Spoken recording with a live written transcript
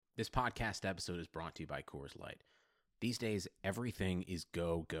This podcast episode is brought to you by Coors Light. These days, everything is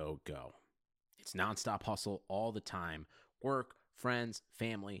go, go, go. It's nonstop hustle all the time. Work, friends,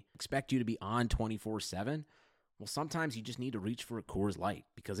 family expect you to be on 24/7. Well, sometimes you just need to reach for a Coors Light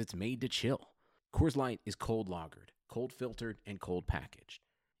because it's made to chill. Coors Light is cold lagered, cold filtered, and cold packaged.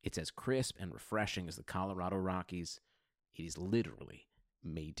 It's as crisp and refreshing as the Colorado Rockies. It is literally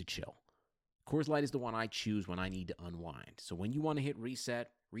made to chill. Coors Light is the one I choose when I need to unwind. So when you want to hit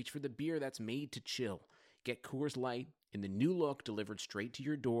reset, reach for the beer that's made to chill. Get Coors Light in the new look delivered straight to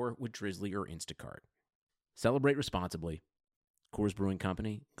your door with Drizzly or Instacart. Celebrate responsibly. Coors Brewing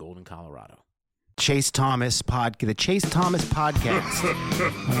Company, Golden, Colorado. The Chase Thomas podcast.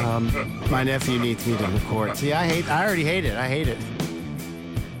 My nephew needs me to record. See, I already hate it. I hate it.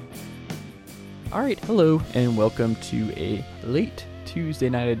 All right, hello, and welcome to a late Tuesday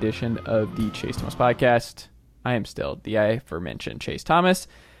night edition of the Chase Thomas podcast. I am still the aforementioned Chase Thomas.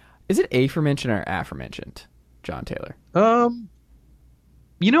 Is it aforementioned or aforementioned, John Taylor? I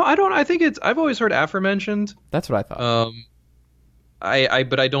think it's, I've always heard aforementioned. That's what I thought.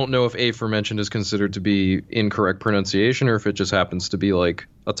 But I don't know if aforementioned is considered to be incorrect pronunciation or if it just happens to be like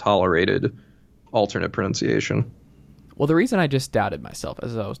a tolerated alternate pronunciation. Well, the reason I just doubted myself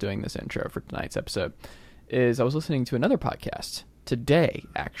as I was doing this intro for tonight's episode is I was listening to another podcast today,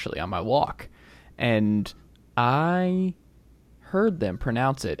 actually, on my walk, and I heard them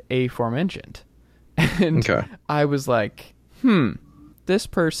pronounce it aforementioned. And okay. I was like, this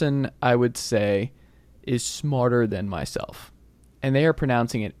person, I would say, is smarter than myself. And they are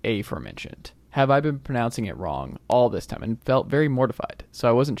pronouncing it aforementioned. Have I been pronouncing it wrong all this time? And felt very mortified. So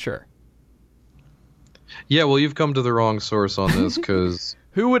I wasn't sure. Yeah, well, you've come to the wrong source on this because...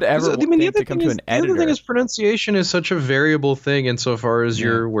 Who would ever think to come to an editor? The other thing is pronunciation is such a variable thing insofar as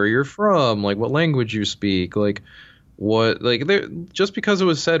where you're from, like what language you speak, like what, like just because it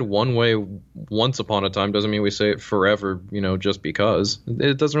was said one way once upon a time doesn't mean we say it forever, just because.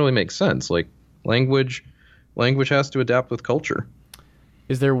 It doesn't really make sense. Like language has to adapt with culture.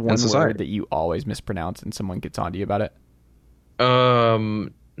 Is there one word that you always mispronounce and someone gets on to you about it? No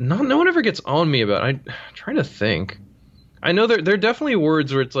one ever gets on me about it. I'm trying to think. I know there are definitely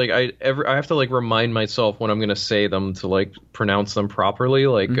words where it's like I have to like remind myself when I'm going to say them to like pronounce them properly.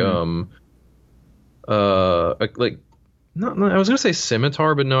 Like I was going to say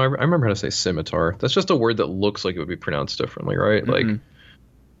scimitar, but no, I remember how to say scimitar. That's just a word that looks like it would be pronounced differently, right?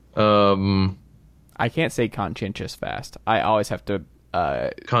 Mm-hmm. I can't say conscientious fast. I always have to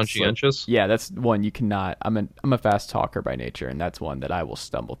conscientious. Yeah, that's one you cannot. I'm a fast talker by nature, and that's one that I will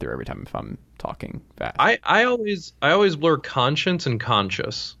stumble through every time if I'm talking fast. I always blur conscience and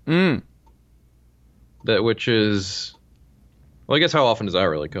conscious. That which is, well, I guess how often does that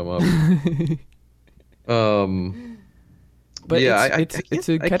really come up? But yeah, it's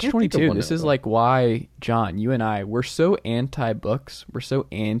a catch-22. This is like why, John, you and I, we're so anti-books, we're so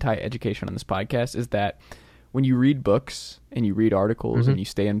anti-education on this podcast, is that when you read books and you read articles and you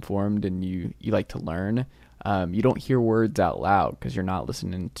stay informed and you like to learn, you don't hear words out loud because you're not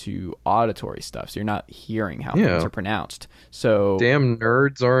listening to auditory stuff. So you're not hearing how things are pronounced. So damn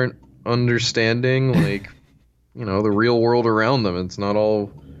nerds aren't understanding the real world around them. It's not all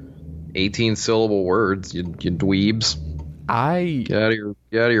 18-syllable words. You dweebs. Get out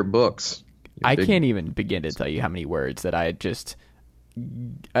of your books. I can't even begin to tell you how many words that I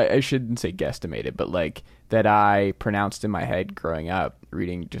shouldn't say guesstimated, but like that I pronounced in my head growing up,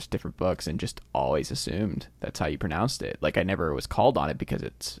 reading just different books, and just always assumed that's how you pronounced it. Like I never was called on it because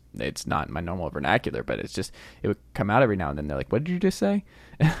it's not my normal vernacular, but it's just, it would come out every now and then. They're like, "What did you just say?"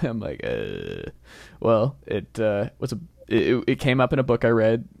 I'm like, well, it came up in a book I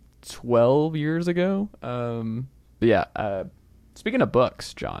read 12 years ago. Speaking of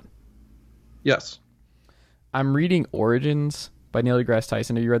books, John. Yes. I'm reading Origins by Neil deGrasse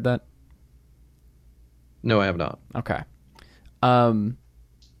Tyson. Have you read that? No, I have not. Okay.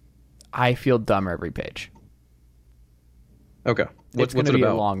 I feel dumber every page. Okay. It's going to be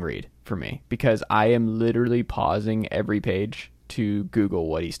a long read for me because I am literally pausing every page to Google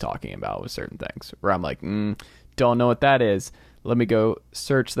what he's talking about with certain things. Where I'm like, don't know what that is. Let me go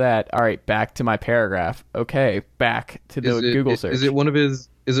search that. All right, back to my paragraph. Okay, back to the Google search. Is it one of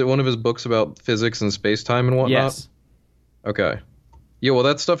his books about physics and space-time and whatnot? Yes. Okay. Yeah, well,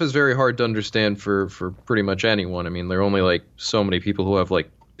 that stuff is very hard to understand for pretty much anyone. I mean, there are only like so many people who have like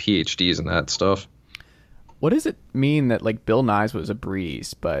PhDs in that stuff. What does it mean that like Bill Nye's was a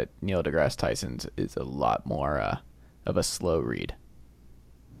breeze, but Neil deGrasse Tyson's is a lot more of a slow read?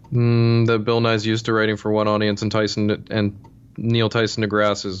 That Bill Nye's used to writing for one audience, and Neil Tyson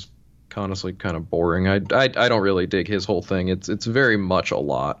deGrasse is honestly kind of boring. I don't really dig his whole thing. It's very much a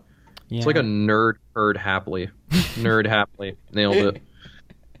lot. Yeah. It's like a nerd herd happily. Nerd happily. Nailed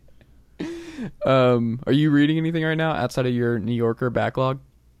it. Are you reading anything right now outside of your New Yorker backlog?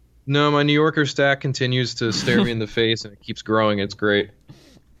 No, my New Yorker stack continues to stare me in the face, and it keeps growing. It's great.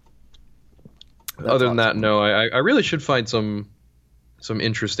 Other than that, no. I really should find some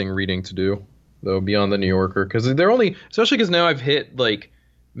interesting reading to do, though, beyond the New Yorker, because they're only, especially because now I've hit like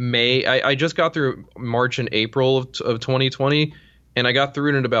May. I just got through March and April of 2020, and I got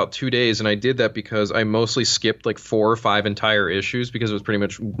through it in about 2 days, and I did that because I mostly skipped like 4 or 5 entire issues because it was pretty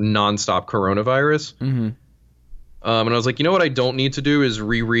much nonstop coronavirus. Mm-hmm. And I was like, you know what I don't need to do is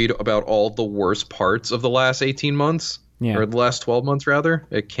reread about all the worst parts of the last 18 months. Yeah. Or the last 12 months, rather.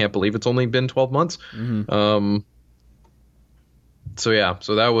 I can't believe it's only been 12 months. Mm-hmm.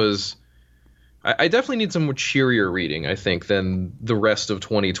 So that was... I definitely need some cheerier reading, I think, than the rest of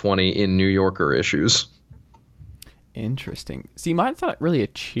 2020 in New Yorker issues. Interesting. See, mine's not really a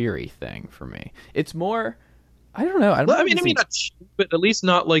cheery thing for me. It's more... I don't know. I mean, but at least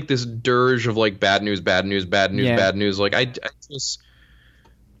not like this dirge of like bad news, bad news, bad news, bad news. Like I just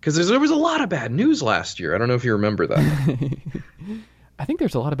because there was a lot of bad news last year. I don't know if you remember that. I think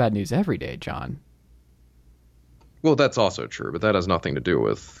there's a lot of bad news every day, John. Well, that's also true, but that has nothing to do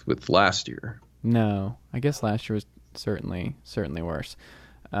with last year. No, I guess last year was certainly worse.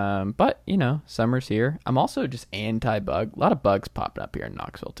 But you know, summer's here. I'm also just anti-bug. A lot of bugs popping up here in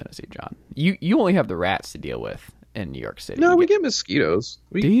Knoxville, Tennessee, John. You only have the rats to deal with in New York City. No, we get mosquitoes.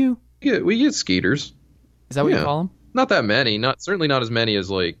 Do you? We get skeeters. Is that what you call them? Not that many. Certainly not as many as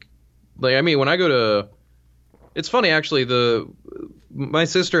like I mean, when I go to, it's funny actually. My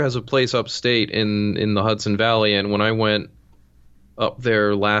sister has a place upstate in the Hudson Valley, and when I went up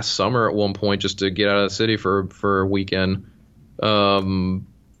there last summer at one point just to get out of the city for a weekend,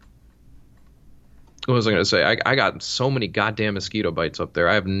 what was I going to say? I got so many goddamn mosquito bites up there.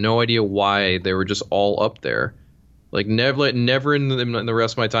 I have no idea why they were just all up there. Like never in the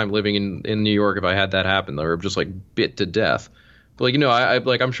rest of my time living in New York, if I had that happen, they were just like bit to death. But like, you know,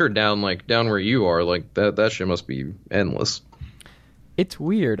 I'm sure down where you are, like that shit must be endless. It's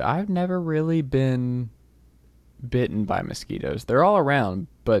weird. I've never really been bitten by mosquitoes. They're all around,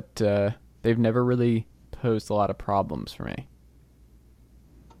 but they've never really posed a lot of problems for me.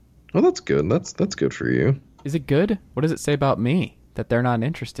 Well, that's good. That's good for you. Is it good? What does it say about me that they're not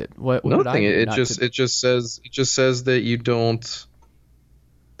interested? What Nothing. Did I do It just says that you don't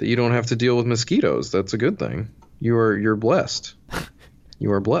have to deal with mosquitoes. That's a good thing. You're blessed.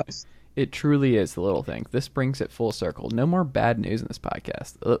 You are blessed. It truly is the little things. This brings it full circle. No more bad news in this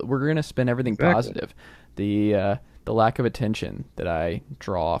podcast. We're going to spin everything positive. The lack of attention that I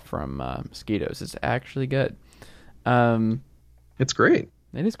draw from mosquitoes is actually good. It's great.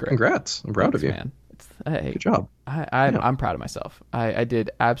 It is great. Congrats. I'm proud of you. Man. Hey, good job. I'm proud of myself. I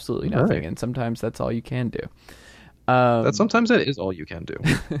did absolutely nothing, right. And sometimes that's all you can do. Sometimes that is all you can do.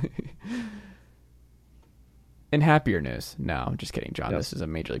 In happier news, no, I'm just kidding, John. Yes. This is a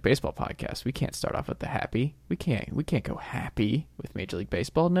Major League Baseball podcast. We can't start off with the happy. We can't go happy with Major League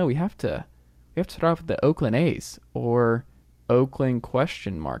Baseball. No, we have to start off with the Oakland A's, or Oakland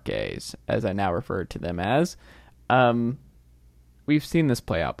A's, as I now refer to them as. We've seen this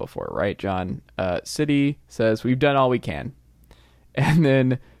play out before, right, John? City says, we've done all we can. And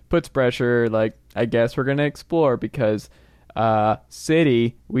then puts pressure, like, I guess we're going to explore because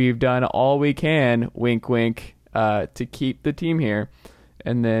City, we've done all we can, wink, wink, to keep the team here.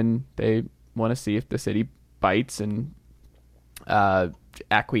 And then they want to see if the city bites and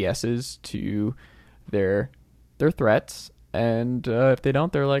acquiesces to their threats. And if they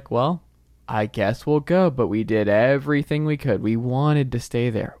don't, they're like, well, I guess we'll go, but we did everything we could. We wanted to stay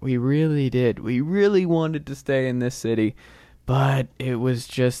there. We really did. We really wanted to stay in this city, but it was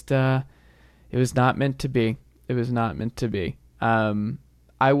just, it was not meant to be. It was not meant to be.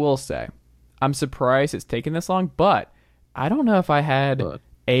 I will say, I'm surprised it's taken this long, but I don't know if I had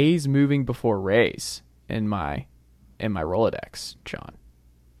A's moving before Rays in my Rolodex, John.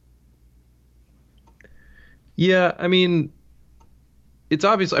 Yeah, I mean, it's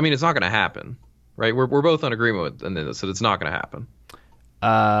obvious. I mean, it's not going to happen, right? We're both in agreement with this that it's not going to happen.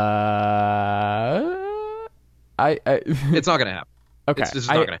 It's not going to happen. Okay, it's just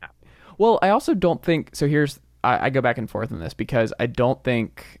not going to happen. Well, I also don't think so. I go back and forth on this because I don't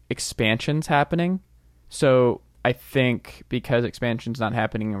think expansion's happening. So I think because expansion's not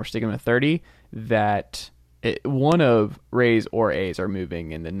happening and we're sticking with 30, that one of Rays or A's are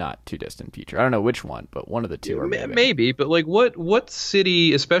moving in the not too distant future. I don't know which one, but one of the two are moving. Maybe, but like what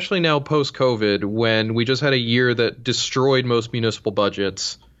city, especially now post-COVID, when we just had a year that destroyed most municipal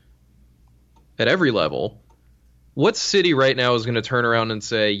budgets at every level, What city right now is going to turn around and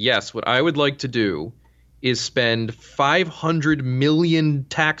say, yes, what I would like to do is spend $500 million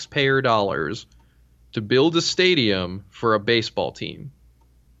taxpayer dollars to build a stadium for a baseball team?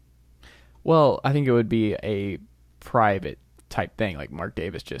 Well, I think it would be a private type thing, like Mark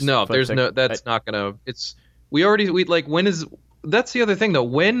Davis just. No, that's not gonna. That's the other thing though.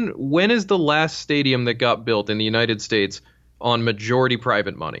 When is the last stadium that got built in the United States on majority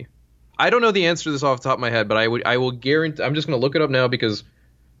private money? I don't know the answer to this off the top of my head, but I will guarantee. I'm just gonna look it up now because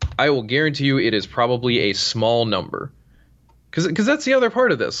I will guarantee you it is probably a small number. Because that's the other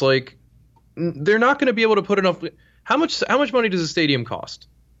part of this. Like, they're not going to be able to put enough. How much money does a stadium cost?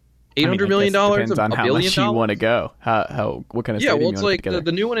 $800 million? Depends on $1 how billion? much you want to go. How what kind of stadium? Yeah, well, you it's want like to put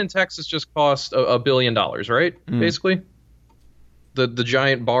the new one in Texas just cost $1 billion, right? Basically, the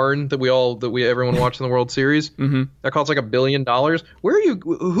giant barn that everyone watched in the World Series that costs like $1 billion.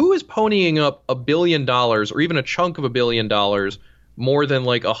 Who is ponying up $1 billion or even a chunk of $1 billion more than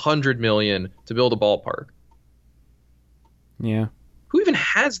like $100 million to build a ballpark? Yeah. Who even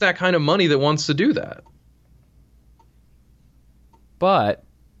has that kind of money that wants to do that? But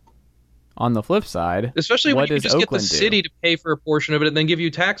on the flip side, especially when you just Oakland get the city to pay for a portion of it and then give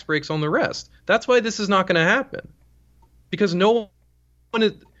you tax breaks on the rest. That's why this is not going to happen. Because no one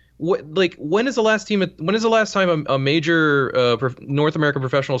is when is the last time a major North American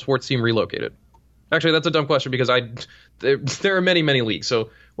professional sports team relocated? Actually, that's a dumb question because there are many leagues. So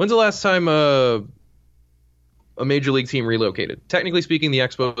when's the last time a major league team relocated? Technically speaking, the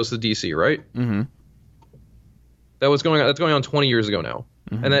Expos to DC, right? Mm-hmm. That's going on 20 years ago now.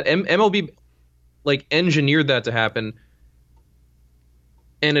 Mm-hmm. And that MLB like engineered that to happen.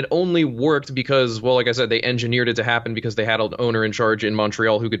 And it only worked because, well, like I said, they engineered it to happen because they had an owner in charge in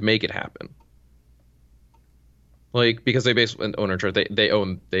Montreal who could make it happen. Like, because they basically an owner in charge, they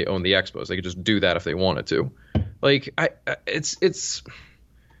own the Expos. They could just do that if they wanted to. Like, it's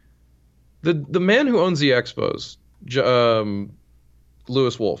the man who owns the Expos,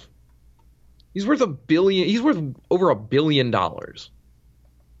 Lewis Wolf. He's worth $1 billion. He's worth over $1 billion.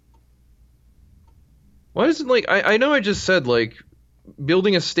 Why is it like I know I just said like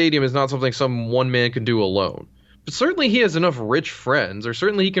building a stadium is not something some one man can do alone, but certainly he has enough rich friends, or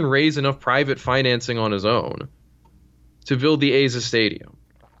certainly he can raise enough private financing on his own to build the A's a stadium.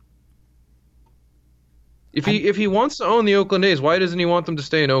 If he wants to own the Oakland A's, why doesn't he want them to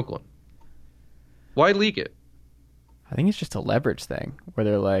stay in Oakland? Why leak it? I think it's just a leverage thing where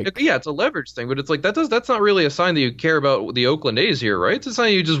they're like, yeah, it's a leverage thing, but it's like that's not really a sign that you care about the Oakland A's here, right? It's a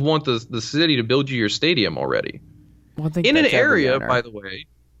sign you just want the city to build you your stadium already. Well, I think in an area, by the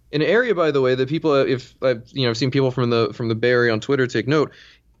way, that people, if I've seen people from the Bay Area on Twitter take note,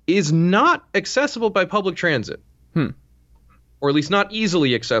 is not accessible by public transit, or at least not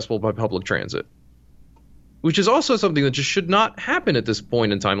easily accessible by public transit. Which is also something that just should not happen at this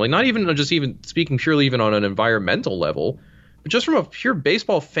point in time. Like, not even speaking purely even on an environmental level, but just from a pure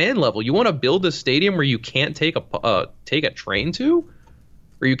baseball fan level. You want to build a stadium where you can't take a train to,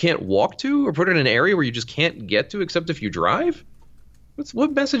 or you can't walk to, or put it in an area where you just can't get to except if you drive?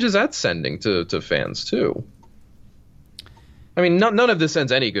 What message is that sending to fans too? I mean, none of this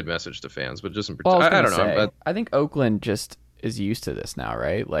sends any good message to fans, but just in particular, I don't know. I think Oakland just is used to this now,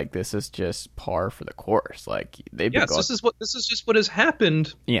 right? Like, this is just par for the course. Like, they've been this is just what has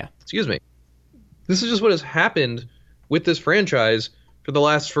happened. Yeah. Excuse me. This is just what has happened with this franchise for the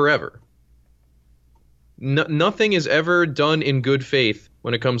last forever. Nothing is ever done in good faith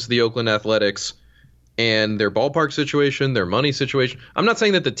when it comes to the Oakland Athletics and their ballpark situation, their money situation. I'm not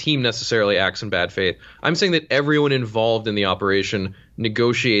saying that the team necessarily acts in bad faith. I'm saying that everyone involved in the operation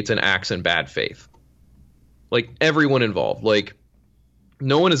negotiates and acts in bad faith. Like, everyone involved. Like,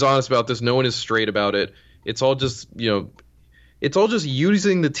 no one is honest about this. No one is straight about it. It's all just, it's all just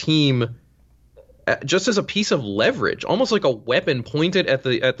using the team just as a piece of leverage, almost like a weapon pointed at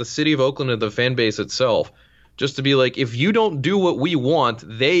the city of Oakland and the fan base itself, just to be like, if you don't do what we want,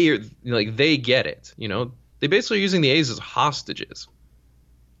 they get it. They basically are using the A's as hostages.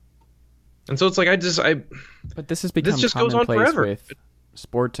 And so it's like, but this has become just goes on commonplace forever with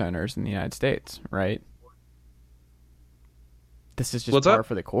sports owners in the United States, right? This is just par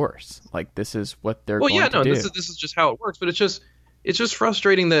for the course. Like, this is what they're going to do. This is just how it works. But it's just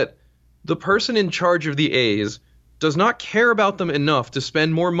frustrating that the person in charge of the A's does not care about them enough to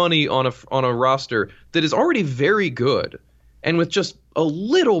spend more money on a roster that is already very good, and with just a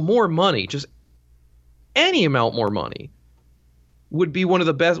little more money, just any amount more money, would be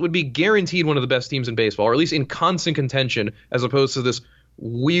guaranteed one of the best teams in baseball, or at least in constant contention, as opposed to this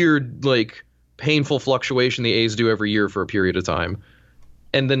weird, like, painful fluctuation the A's do every year for a period of time,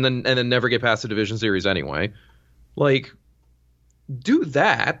 and then never get past the division series anyway. Like, do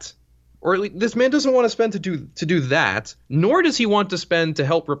that, or at least this man doesn't want to spend to do that, nor does he want to spend to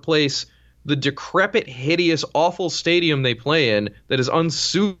help replace the decrepit, hideous, awful stadium they play in that is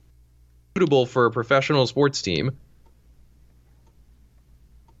unsuitable for a professional sports team.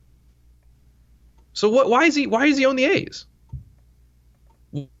 So why is he own the A's?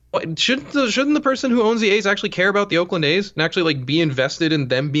 Shouldn't the person who owns the A's actually care about the Oakland A's and actually like be invested in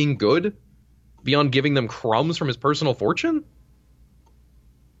them being good beyond giving them crumbs from his personal fortune?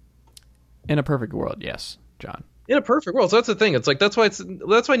 In a perfect world, yes, John. In a perfect world. So that's the thing. It's like that's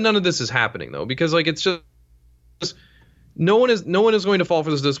why none of this is happening though, because like it's just no one is going to fall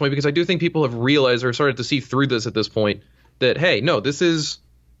for this point, because I do think people have realized or started to see through this at this point that, hey, no, this is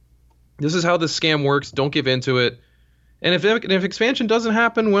how this scam works. Don't give into it. And if expansion doesn't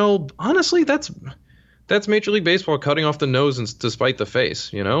happen, well, honestly, that's Major League Baseball cutting off the nose and to spite the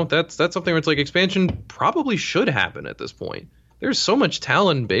face. You know, that's something where it's like expansion probably should happen at this point. There's so much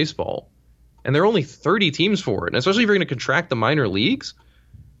talent in baseball, and there are only 30 teams for it. And especially if you're going to contract the minor leagues,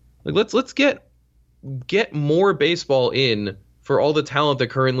 like let's get more baseball in for all the talent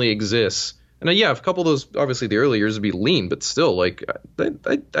that currently exists. And yeah, a couple of those, obviously the early years would be lean, but still, like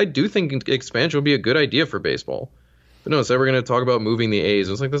I do think expansion would be a good idea for baseball. But no, so we're going to talk about moving the A's.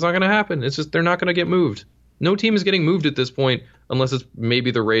 It's like, that's not going to happen. It's just, they're not going to get moved. No team is getting moved at this point, unless it's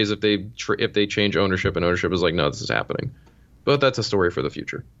maybe the Rays if they change ownership, and ownership is like, no, this is happening. But that's a story for the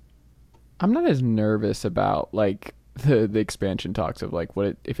future. I'm not as nervous about like the expansion talks of like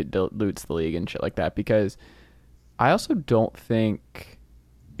if it dilutes the league and shit like that, because I also don't think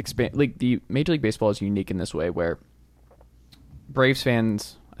like the Major League Baseball is unique in this way where Braves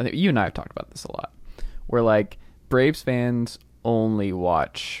fans, I think you and I have talked about this a lot, where like Braves fans only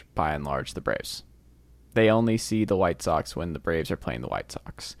watch, by and large, the Braves. They only see the White Sox when the Braves are playing the White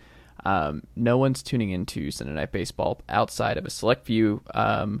Sox. No one's tuning into Sunday Night Baseball outside of a select few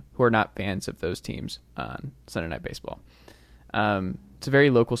who are not fans of those teams on Sunday Night Baseball. It's a very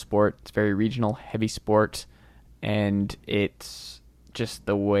local sport. It's a very regional, heavy sport, and it's just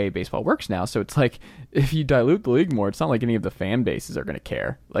the way baseball works now. So it's like, if you dilute the league more, it's not like any of the fan bases are going to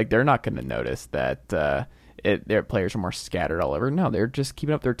care. Like, they're not going to notice that their players are more scattered all over. No, they're just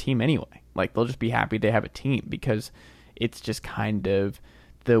keeping up their team anyway. Like, they'll just be happy they have a team, because it's just kind of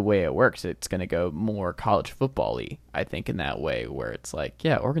the way it works. It's going to go more college football-y, I think, in that way, where it's like,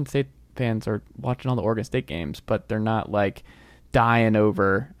 yeah, Oregon State fans are watching all the Oregon State games, but they're not like dying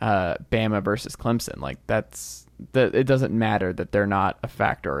over Bama versus Clemson. Like, it doesn't matter that they're not a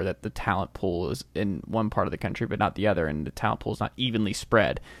factor, or that the talent pool is in one part of the country but not the other, and the talent pool is not evenly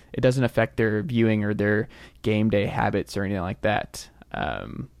spread. It doesn't affect their viewing or their game day habits or anything like that.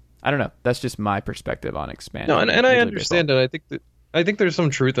 I don't know. That's just my perspective on expansion. No, and I understand it. I think there's some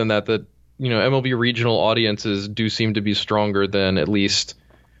truth in that you know, MLB regional audiences do seem to be stronger than at least.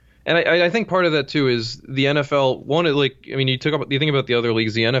 And I think part of that too is the NFL. You think about the other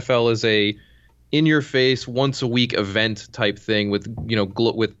leagues. The NFL is a in-your-face, once-a-week event type thing with, you know,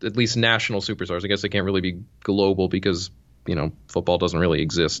 with at least national superstars. I guess they can't really be global because, you know, football doesn't really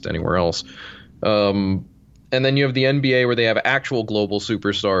exist anywhere else. And then you have the NBA where they have actual global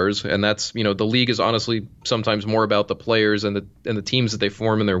superstars, and that's, you know, the league is honestly sometimes more about the players and the teams that they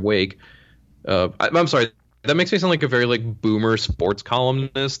form in their wake. I'm sorry, that makes me sound like a very like boomer sports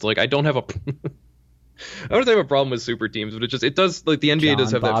columnist. Like, I don't have a a problem with super teams, but it does, like, the NBA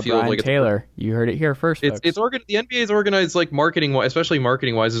does have that feel of like Tayler. You heard it here first. The NBA is organized, like, marketing, especially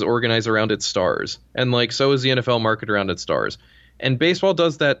marketing wise, is organized around its stars, and like so is the NFL market around its stars, and baseball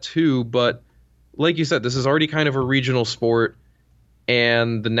does that too. But like you said, this is already kind of a regional sport,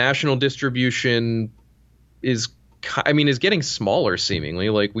 and the national distribution is getting smaller seemingly.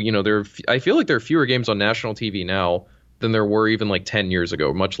 Like, you know, I feel like there are fewer games on national TV now than there were even like 10 years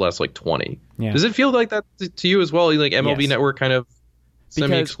ago, much less like 20. Yeah. Does it feel like that to you as well? Like MLB Network kind of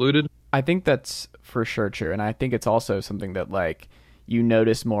semi-excluded? I think that's for sure true. And I think it's also something that like you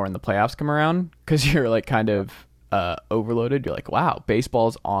notice more when the playoffs come around, because you're like kind of overloaded. You're like, wow,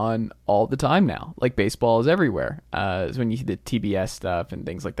 baseball's on all the time now. Like, baseball is everywhere. So when you see the TBS stuff and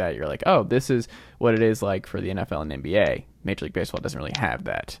things like that, you're like, oh, this is what it is like for the NFL and NBA. Major League Baseball doesn't really have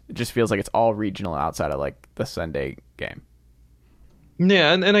that. It just feels like it's all regional outside of like the Sunday game.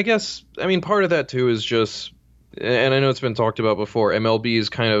 Yeah, and I guess, I mean, part of that too is just, and I know it's been talked about before, MLB is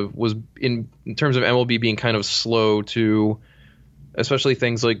kind of was in terms of MLB being kind of slow to, especially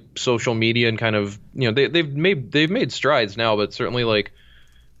things like social media and kind of, you know, they've made strides now, but certainly like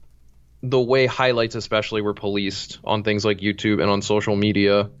the way highlights especially were policed on things like YouTube and on social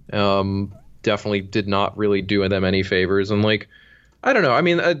media definitely did not really do them any favors. And like, I don't know. I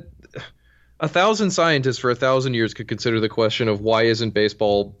mean, 1,000 scientists for 1,000 years could consider the question of why isn't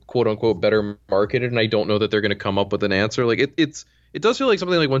baseball quote unquote better marketed, and I don't know that they're going to come up with an answer. Like it does feel like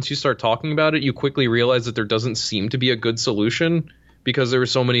something like once you start talking about it, you quickly realize that there doesn't seem to be a good solution because there are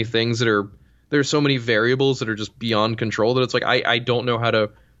so many things there's so many variables that are just beyond control that it's like I don't know how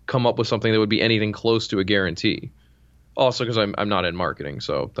to come up with something that would be anything close to a guarantee. Also, because I'm not in marketing,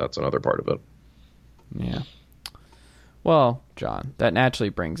 so that's another part of it. Yeah. Well, John, that naturally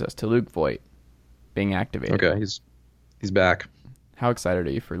brings us to Luke Voit being activated. Okay, he's back. How excited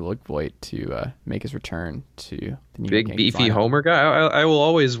are you for Luke Voit to make his return to the New Big York Yankees beefy lineup? homer guy? I will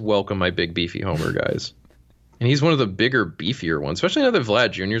always welcome my big beefy homer guys. And he's one of the bigger, beefier ones, especially now that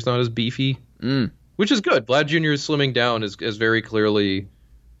Vlad Jr. is not as beefy, which is good. Vlad Jr. is slimming down has very clearly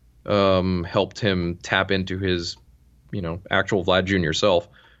helped him tap into his, actual Vlad Jr. self.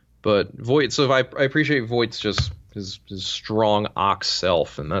 But Voit, so I appreciate Voit's just his strong ox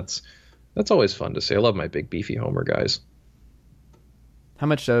self, and that's always fun to see. I love my big beefy homer guys. How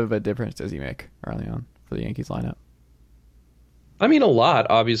much of a difference does he make early on for the Yankees lineup? I mean, a lot,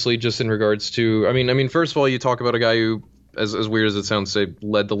 obviously, just in regards to. I mean, first of all, you talk about a guy who, as weird as it sounds, say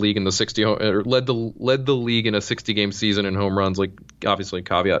led the league in the 60 or led the league in a 60-game season in home runs. Like, obviously,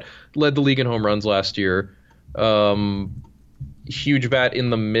 caveat, led the league in home runs last year. Huge bat in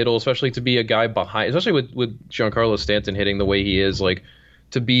the middle, especially to be a guy behind, especially with Giancarlo Stanton hitting the way he is, like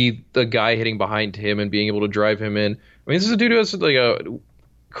to be the guy hitting behind him and being able to drive him in. I mean, this is a dude who has like a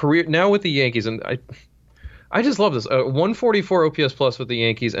career now with the Yankees, and I just love this. 144 OPS plus with the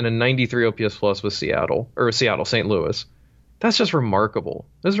Yankees and a 93 OPS plus with St. Louis. That's just remarkable.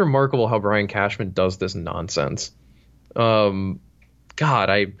 It's remarkable how Brian Cashman does this nonsense.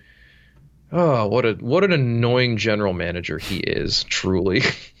 God, what an annoying general manager he is, truly.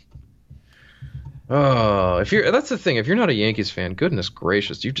 That's the thing. If you're not a Yankees fan, goodness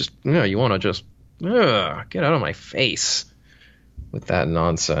gracious, you want to just get out of my face with that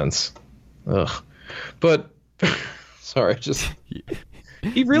nonsense. But sorry,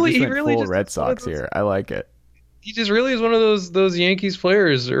 he really full Red Sox here. I like it. He just really is one of those Yankees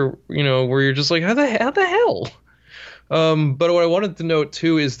players, or where you're just like, how the hell? But what I wanted to note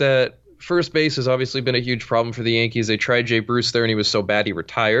too is that first base has obviously been a huge problem for the Yankees. They tried Jay Bruce there, and he was so bad he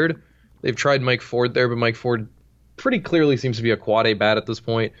retired. They've tried Mike Ford there, but Mike Ford pretty clearly seems to be a quad A bat at this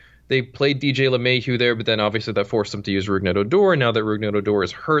point. They played DJ LeMahieu there, but then obviously that forced them to use Rougned Odor. Now that Rougned Odor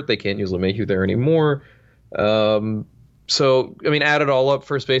is hurt, they can't use LeMahieu there anymore. So, I mean, add it all up,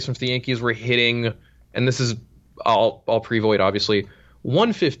 first baseman for the Yankees were hitting, and this is all pre-Voit, obviously,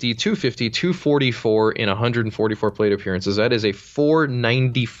 150, 250, 244 in 144 plate appearances. That is a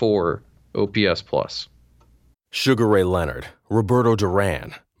 494 OPS plus. Sugar Ray Leonard, Roberto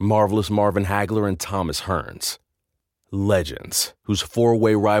Duran, Marvelous Marvin Hagler, and Thomas Hearns. Legends, whose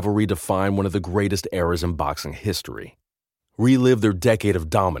four-way rivalry defined one of the greatest eras in boxing history. Relive their decade of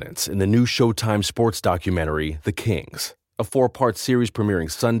dominance in the new Showtime sports documentary, The Kings, a 4-part series premiering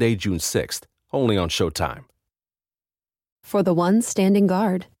Sunday, June 6th, only on Showtime. For the ones standing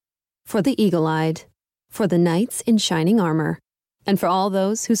guard, for the eagle-eyed, for the knights in shining armor, and for all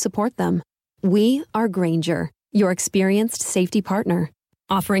those who support them, we are Grainger, your experienced safety partner,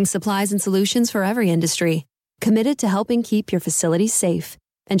 offering supplies and solutions for every industry, committed to helping keep your facilities safe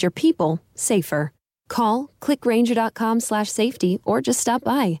and your people safer. Call, clickgrainger.com/safety, or just stop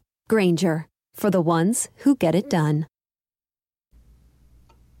by. Grainger, for the ones who get it done.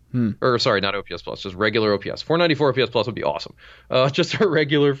 Or sorry, not OPS plus, just regular OPS. 494 OPS plus would be awesome. Just a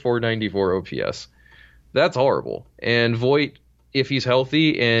regular 494 OPS. That's horrible. And Voit, if he's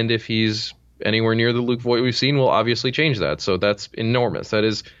healthy and if he's anywhere near the Luke Voit we've seen, will obviously change that. So that's enormous. That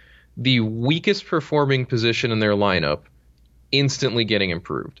is the weakest performing position in their lineup instantly getting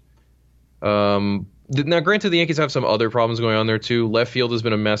improved. Now, granted, the Yankees have some other problems going on there too. Left field has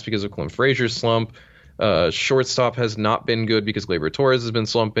been a mess because of Clem Frazier's slump. Shortstop has not been good because Gleyber Torres has been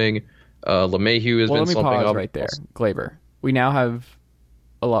slumping. LeMahieu has been slumping. Let me pause right there. Gleyber. We now have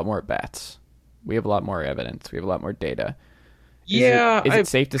a lot more at-bats. We have a lot more evidence. We have a lot more data. Is it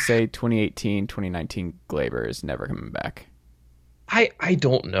safe to say 2018, 2019 Gleyber is never coming back? I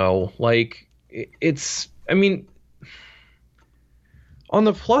don't know. Like, it's... I mean... On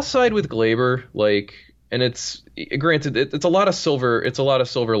the plus side with Gleyber, like, and it's granted, it's a lot of silver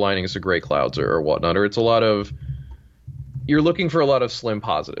linings to gray clouds or whatnot, or it's a lot of, you're looking for a lot of slim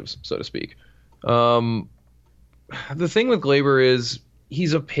positives, so to speak. The thing with Gleyber is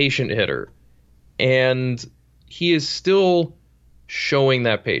he's a patient hitter, and he is still showing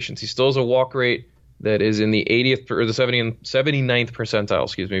that patience. He still has a walk rate that is in the 80th or the 79th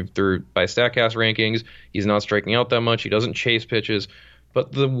percentile, by StatCast rankings. He's not striking out that much. He doesn't chase pitches.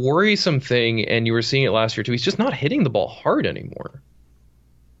 But the worrisome thing, and you were seeing it last year too, he's just not hitting the ball hard anymore.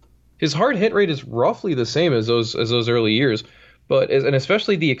 His hard hit rate is roughly the same as those early years, and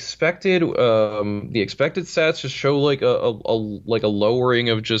especially the expected stats just show like a lowering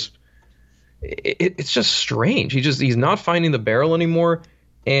of just. It's just strange. He's not finding the barrel anymore,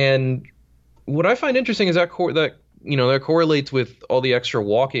 and what I find interesting is that correlates with all the extra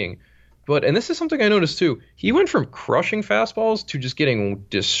walking. And this is something I noticed too. He went from crushing fastballs to just getting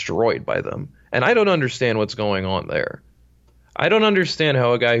destroyed by them, and I don't understand what's going on there. I don't understand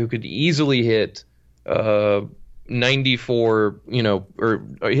how a guy who could easily hit 94, who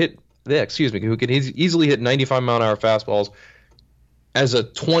could easily hit 95-mile-an-hour fastballs as a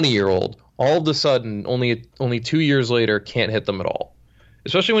 20-year-old, all of a sudden, only 2 years later, can't hit them at all.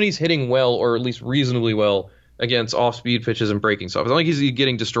 Especially when he's hitting well, or at least reasonably well, against off-speed pitches and breaking stuff. It's not like he's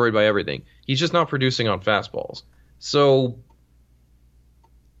getting destroyed by everything. He's just not producing on fastballs. So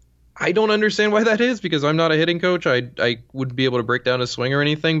I don't understand why that is, because I'm not a hitting coach. I wouldn't be able to break down his swing or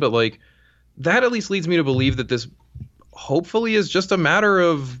anything, but like that at least leads me to believe that this hopefully is just a matter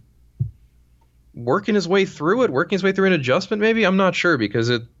of working his way through an adjustment maybe. I'm not sure, because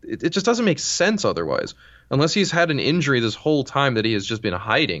it just doesn't make sense otherwise, unless he's had an injury this whole time that he has just been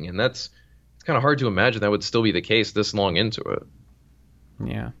hiding, and it's kind of hard to imagine that would still be the case this long into it.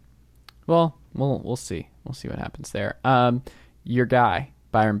 Yeah. Well, we'll see. We'll see what happens there. Your guy,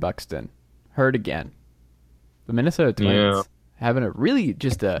 Byron Buxton, hurt again. The Minnesota Twins having a really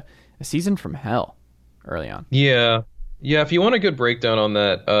just a season from hell early on. Yeah. Yeah, if you want a good breakdown on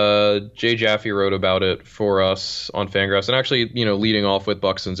that, Jay Jaffe wrote about it for us on Fangraphs, and actually, leading off with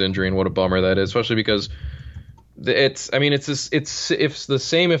Buxton's injury and what a bummer that is, especially because it's the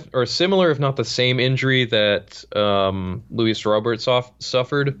same or similar, if not the same injury that Luis Robert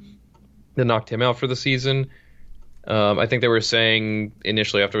suffered that knocked him out for the season. I think they were saying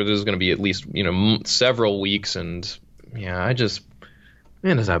initially after this is going to be at least several weeks, and yeah,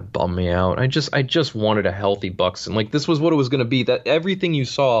 man, does that bum me out. I just wanted a healthy Buxton. Like, this was what it was going to be. That everything you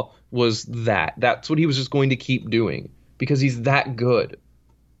saw was that. That's what he was just going to keep doing, because he's that good.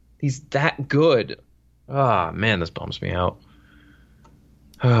 He's that good. Ah, man, this bums me out.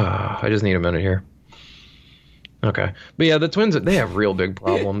 I just need a minute here. Okay. But yeah, the Twins, they have real big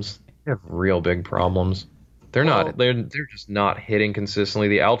problems. They're just not hitting consistently.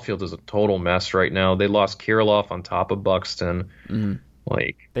 The outfield is a total mess right now. They lost Kirilloff on top of Buxton. Mm-hmm.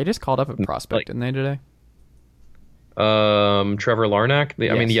 They just called up a prospect, didn't they, today? Trevor Larnach.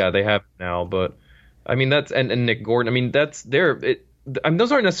 Yes. I mean, yeah, they have now, but I mean that's and Nick Gordon. I mean,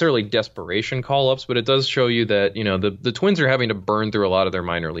 those aren't necessarily desperation call-ups, but it does show you that the Twins are having to burn through a lot of their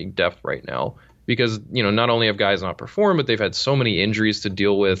minor league depth right now, because not only have guys not performed, but they've had so many injuries to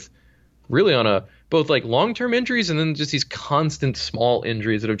deal with, really on both like long-term injuries and then just these constant small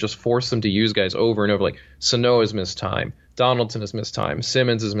injuries that have just forced them to use guys over and over. Like Sano has missed time, Donaldson has missed time,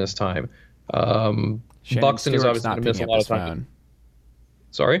 Simmons has missed time. Buxton is obviously going to miss a lot of time.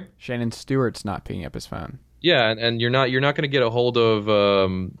 Sorry? Shannon Stewart's not picking up his phone. Yeah, and you're not going to get a hold of.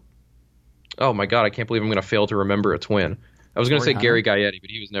 Oh my God, I can't believe I'm going to fail to remember a Twin. I was going to say Gary Gaetti, but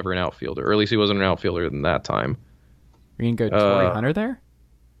he was never an outfielder, or at least he wasn't an outfielder in that time. Are you going to go Torrey Hunter there?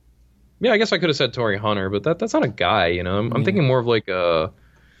 Yeah, I guess I could have said Torrey Hunter, but that's not a guy. I'm thinking more of like a.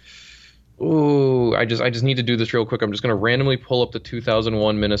 Ooh, I just need to do this real quick. I'm just going to randomly pull up the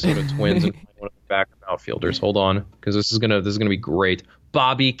 2001 Minnesota Twins and find one of the backup outfielders. Hold on, because this is gonna be great.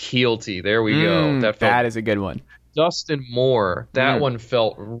 Bobby Keelty. There we go. That is a good one. Dustin Moore. That one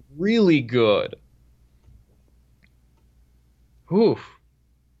felt really good. Oof.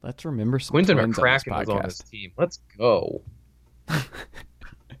 Let's remember some Quinton Twins McCracken was on this team. Let's go.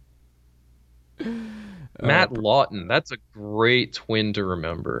 Matt Lawton. That's a great Twin to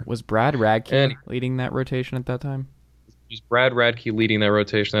remember. Was Brad Radke leading that rotation at that time? Was Brad Radke leading that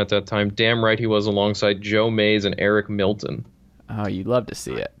rotation at that time? Damn right he was, alongside Joe Mays and Eric Milton. Oh, you'd love to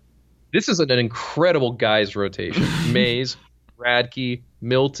see it. This is an incredible guys rotation. Mays, Radke,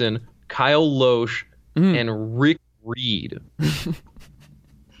 Milton, Kyle Loesch, and Rick Reed.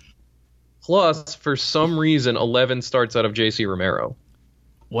 Plus, for some reason, 11 starts out of J.C. Romero.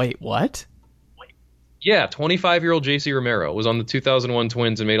 Wait, what? Yeah, 25-year-old J.C. Romero was on the 2001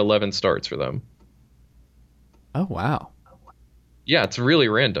 Twins and made 11 starts for them. Oh, wow. Yeah, it's really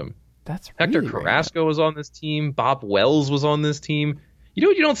random. That's Hector really Carrasco was on this team. Bob Wells was on this team.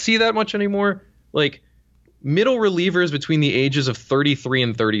 You don't see that much anymore? Like, middle relievers between the ages of 33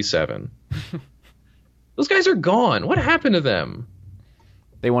 and 37. Those guys are gone. What happened to them?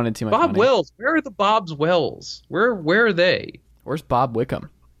 They wanted too much Bob money. Wells. Where are the Bob's Wells? Where are they? Where's Bob Wickham?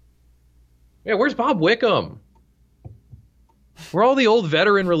 Yeah, where's Bob Wickham? We're all the old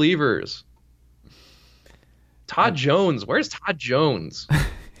veteran relievers. Todd Jones. Where's Todd Jones?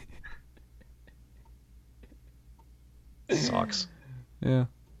 Sucks. Yeah.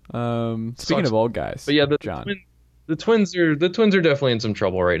 Speaking of old guys, but yeah, John. The Twins are definitely in some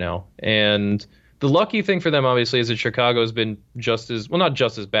trouble right now. And the lucky thing for them, obviously, is that Chicago's been not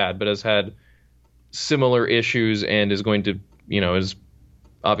just as bad, but has had similar issues and is going to, is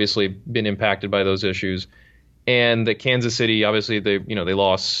obviously been impacted by those issues. And that Kansas City, obviously, they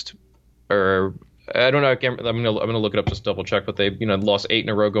lost, or I don't know. I'm gonna look it up just to double check, but they lost 8 in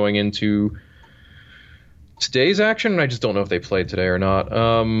a row going into today's action, and I just don't know if they played today or not.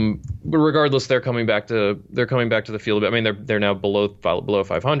 But regardless, they're coming back to the field. I mean, they're now below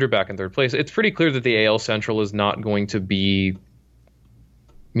 500, back in third place. It's pretty clear that the AL Central is not going to be,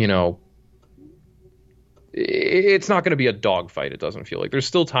 it's not going to be a dogfight. It doesn't feel like there's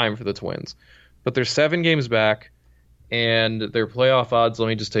still time for the Twins, but they're 7 games back, and their playoff odds. Let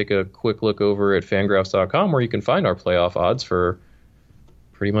me just take a quick look over at Fangraphs.com, where you can find our playoff odds for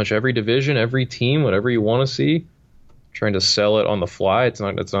pretty much every division, every team, whatever you want to see. Trying to sell it on the fly. It's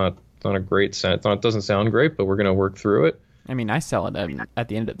not a great sense. It doesn't sound great, but we're going to work through it. I mean, I sell it at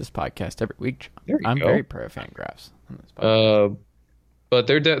the end of this podcast every week, John. I'm go. very pro Fangraphs on this podcast. But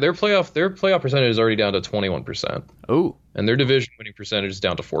their playoff percentage is already down to 21%. Oh, and their division winning percentage is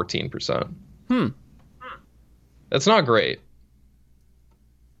down to 14%. That's not great.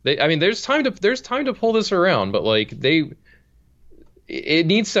 There's time to pull this around, but it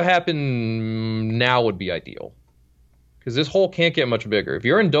needs to happen now would be ideal, because this hole can't get much bigger. If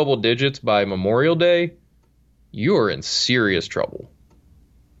you're in double digits by Memorial Day, you are in serious trouble.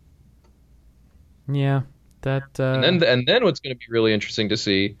 Yeah, that. And then what's going to be really interesting to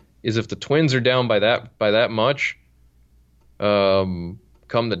see is if the Twins are down by that much, come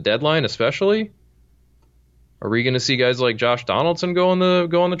the deadline, especially. Are we going to see guys like Josh Donaldson go on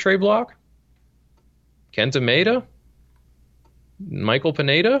the trade block? Kenta Maeda? Michael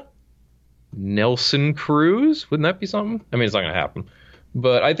Pineda? Nelson Cruz? Wouldn't that be something? I mean, it's not going to happen.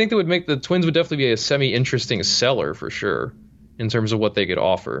 But I think that would make the Twins would definitely be a semi-interesting seller for sure in terms of what they could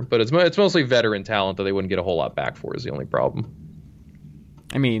offer. But it's mostly veteran talent that they wouldn't get a whole lot back for is the only problem.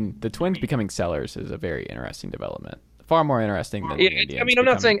 I mean, the Twins becoming sellers is a very interesting development. Far more interesting than the Indians. I mean, I'm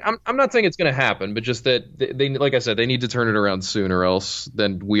not saying it's going to happen, but just that they, like I said, they need to turn it around soon, or else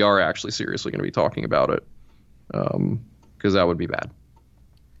then we are actually seriously going to be talking about it. Because that would be bad.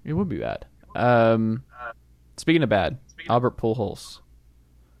 It would be bad. Speaking of bad, Albert Pujols,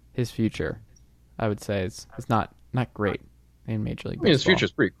 his future, I would say is not great in Major League Baseball. I mean, his future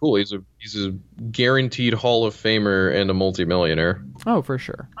is pretty cool. He's a guaranteed Hall of Famer and a multimillionaire. Oh, for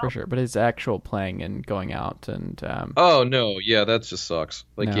sure. But his actual playing and going out and oh no, yeah, that just sucks.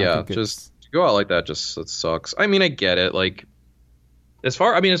 Just to go out like that that sucks. I mean, I get it. Like, as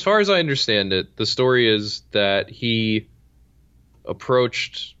far as I understand it, the story is that he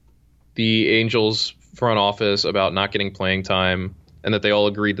approached the Angels front office about not getting playing time, and that they all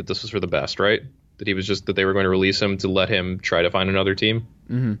agreed that this was for the best, right? That they were going to release him to let him try to find another team.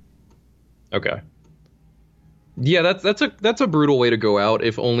 Mm-hmm. Okay. Yeah, that's a brutal way to go out,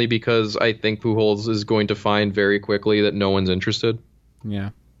 if only because I think Pujols is going to find very quickly that no one's interested. Yeah.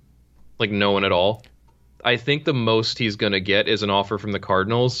 Like, no one at all. I think the most he's going to get is an offer from the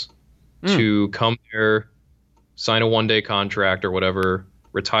Cardinals to come there, sign a one-day contract or whatever,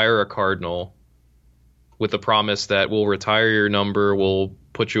 retire a Cardinal with the promise that we'll retire your number, we'll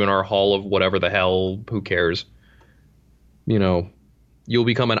put you in our hall of whatever the hell, who cares? You'll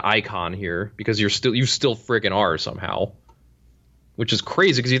become an icon here because you still freaking are somehow. Which is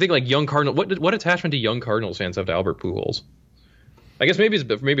crazy, because you think like young Cardinal, what attachment do young Cardinals fans have to Albert Pujols? I guess maybe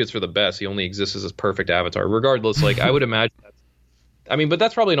it's for the best. He only exists as his perfect avatar. Regardless, I would imagine but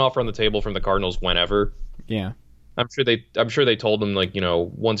that's probably an offer on the table from the Cardinals whenever. Yeah. I'm sure they told him,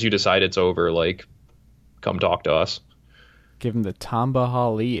 once you decide it's over, come talk to us. Give him the Tamba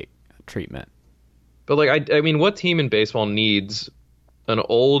Hali treatment. But what team in baseball needs an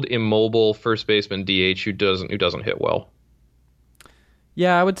old, immobile first baseman DH who doesn't hit well?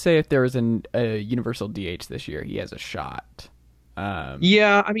 Yeah, I would say if there was a universal DH this year, he has a shot.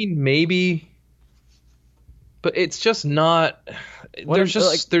 Yeah, I mean, maybe, but it's just not. You got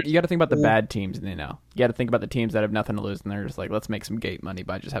to think about the bad teams, You got to think about the teams that have nothing to lose, and they're just like, let's make some gate money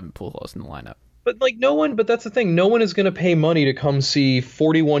by just having Pujols in the lineup. But but that's the thing. No one is going to pay money to come see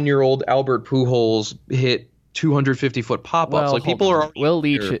 41-year-old Albert Pujols hit 250-foot pop-ups. Well, people are. Will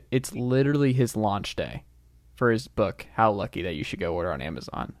Leach, it's literally his launch day for his book, How Lucky That You Should Go Order on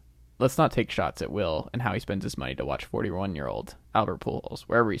Amazon. Let's not take shots at Will and how he spends his money to watch 41-year-old Albert Pujols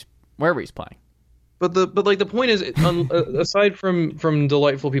wherever he's playing. But the point is, aside from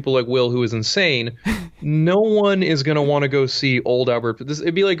delightful people like Will, who is insane, no one is going to want to go see old Albert.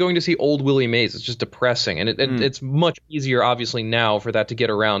 It'd be like going to see old Willie Mays. It's just depressing, and it's much easier, obviously, now for that to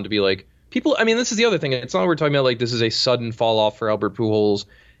get around to be like people. I mean, this is the other thing. It's not like we're talking about like this is a sudden fall off for Albert Pujols,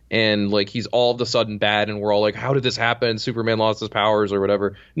 and like he's all of a sudden bad, and we're all like, how did this happen? Superman lost his powers or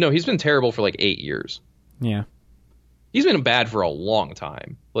whatever. No, he's been terrible for like 8 years. Yeah. He's been bad for a long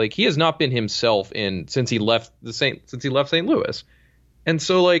time. Like he has not been himself since he left St. Louis. And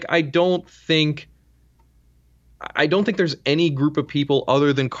so like I don't think there's any group of people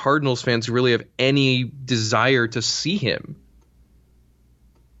other than Cardinals fans who really have any desire to see him.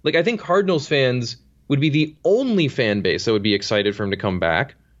 Like I think Cardinals fans would be the only fan base that would be excited for him to come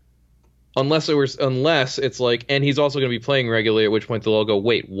back. Unless it's like, and he's also going to be playing regularly, at which point they'll all go,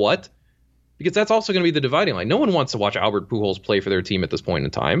 wait, what? Because that's also going to be the dividing line. No one wants to watch Albert Pujols play for their team at this point in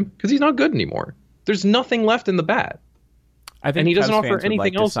time because he's not good anymore. There's nothing left in the bat. I think and he doesn't Cubs offer fans anything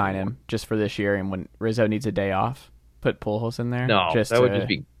would like else. To sign him just for this year, and when Rizzo needs a day off, put Pujols in there. No, that's so.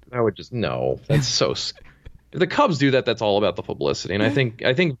 If the Cubs do that, that's all about the publicity. And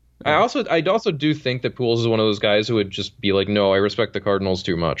I also do think that Pujols is one of those guys who would just be like, no, I respect the Cardinals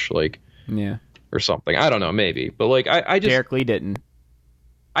too much, like, yeah, or something. I don't know, maybe, but like I just Derek Lee didn't.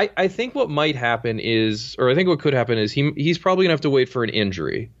 I think what might happen is, or I think what could happen is he's probably gonna have to wait for an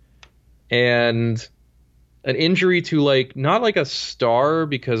injury, and an injury to like not like a star,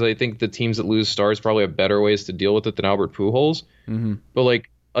 because I think the teams that lose stars probably have better ways to deal with it than Albert Pujols, but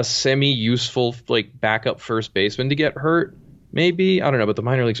like a semi-useful like backup first baseman to get hurt, maybe. I don't know, but the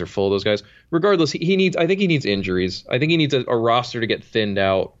minor leagues are full of those guys. Regardless, I think he needs injuries. I think he needs a roster to get thinned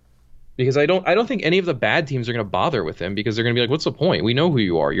out. Because I don't think any of the bad teams are going to bother with him, because they're going to be like, what's the point? We know who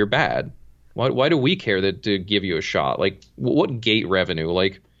you are. You're bad. Why do we care to give you a shot? Like, what gate revenue?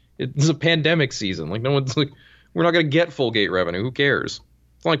 Like, it's a pandemic season. Like, no one's like, we're not going to get full gate revenue. Who cares?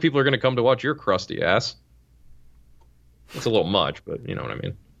 It's not like people are going to come to watch your crusty ass. It's a little much, but you know what I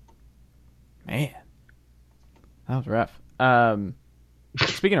mean. Man, that was rough.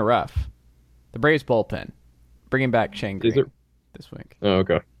 Speaking of rough, the Braves bullpen bringing back Shane Green this week. Oh,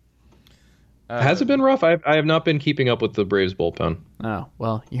 okay. Has it been rough? I have not been keeping up with the Braves bullpen. Oh,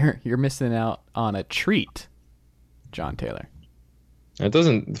 well, you're missing out on a treat, John Tayler. It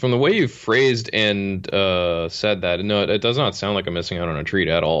doesn't, from the way you phrased and said that, no, it does not sound like I'm missing out on a treat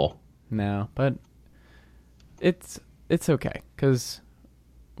at all. No, but it's okay, because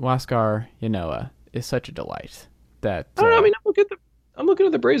Huascar Yanoa is such a delight that... I don't know, I mean, I'm looking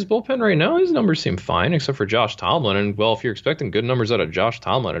at the Braves bullpen right now. His numbers seem fine, except for Josh Tomlin. And, well, if you're expecting good numbers out of Josh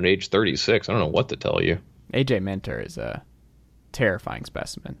Tomlin at age 36, I don't know what to tell you. AJ Minter is a terrifying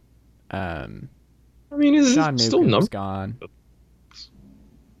specimen. I mean, is Sean still Newcomb's gone.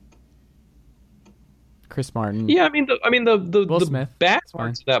 Chris Martin. Yeah, I mean the Smith, bad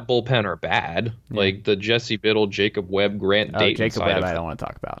parts of that bullpen are bad. Yeah. Like the Jesse Biddle, Jacob Webb, Grant Dayton. Jacob Webb, I don't want to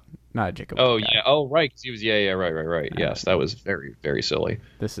talk about. Not Jacob. Oh Webb yeah. guy. Oh right. 'Cause he was right. Yes, that was very, very silly.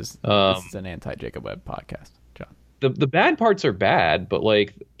 This is an anti-Jacob Webb podcast, John. The bad parts are bad, but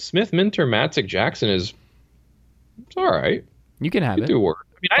like Smith, Minter, Matzik, Jackson it's all right. You can have it. Do work.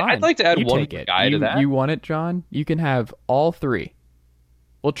 I mean, I'd like to add one guy to that. You want it, John? You can have all three.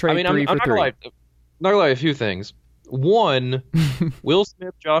 We'll trade three for three. I'm not gonna lie, a few things. One, Will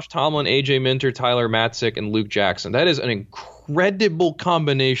Smith, Josh Tomlin, AJ Minter, Tayler Matzik, and Luke Jackson. That is an incredible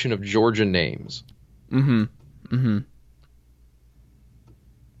combination of Georgia names.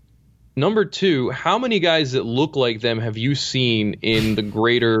 Number two, how many guys that look like them have you seen in the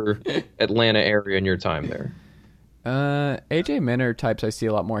greater Atlanta area in your time there? AJ Minter types I see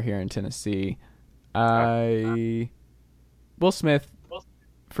a lot more here in Tennessee. Will Smith,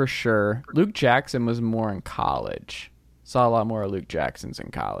 for sure. Luke Jackson was more in college. Saw a lot more of Luke Jacksons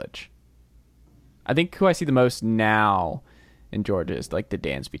in college. I think who I see the most now in Georgia is like the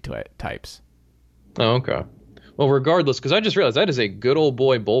Dansby types. Oh, okay. Well, regardless, because I just realized that is a good old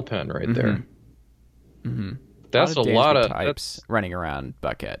boy bullpen right there. That's a lot of types running around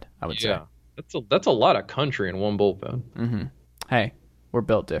Buckhead, I would say. That's a lot of country in one bullpen. Hey, we're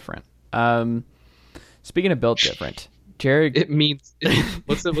built different. Speaking of built different, Jared. It means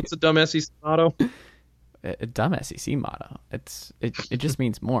what's the dumb SEC motto? A dumb SEC motto. It just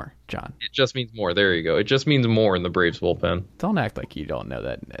means more, John. It just means more. There you go. It just means more in the Braves bullpen. Don't act like you don't know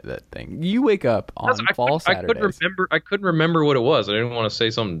that thing. You wake up on fall Saturdays. I couldn't remember what it was. I didn't want to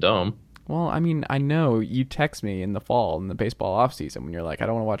say something dumb. Well, I mean, I know you text me in the fall in the baseball off season when you're like, I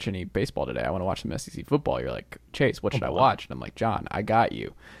don't want to watch any baseball today. I want to watch some SEC football. You're like, Chase, what should I watch? And I'm like, John, I got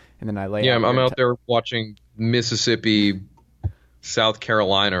you. And then I lay. Yeah, I'm out there watching Mississippi, South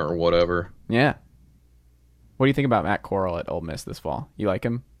Carolina, or whatever. Yeah. What do you think about Matt Corral at Ole Miss this fall? You like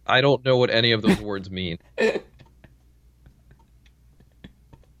him? I don't know what any of those words mean. You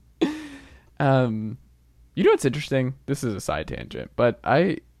know what's interesting? This is a side tangent, but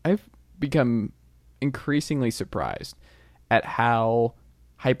I've become increasingly surprised at how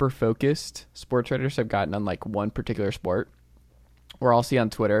hyper-focused sports writers have gotten on like one particular sport. Where I'll see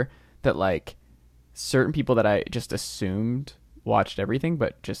on Twitter that like certain people that I just assumed watched everything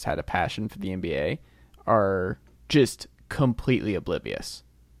but just had a passion for the NBA are just completely oblivious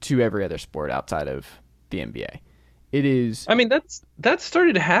to every other sport outside of the NBA. It is. I mean, that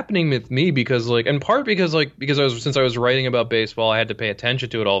started happening with me because like, in part because since I was writing about baseball, I had to pay attention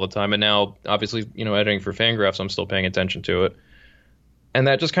to it all the time, and now obviously, you know, editing for Fangraphs, I'm still paying attention to it, and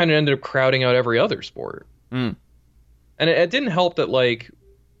that just kind of ended up crowding out every other sport. And it didn't help that, like,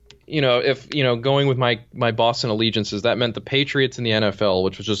 you know, if, you know, going with my Boston allegiances, that meant the Patriots and the NFL,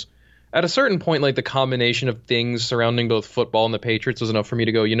 which was just at a certain point, like the combination of things surrounding both football and the Patriots was enough for me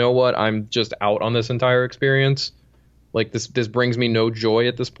to go, you know what, I'm just out on this entire experience. Like this brings me no joy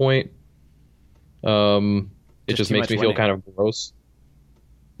at this point. It just makes me feel kind of gross.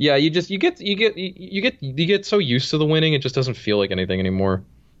 Yeah, you get so used to the winning, it just doesn't feel like anything anymore.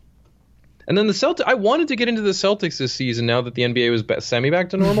 And then the Celtics, I wanted to get into the Celtics this season now that the NBA was semi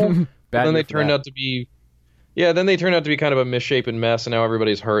back to normal. But then they turned out to be, kind of a misshapen mess, and now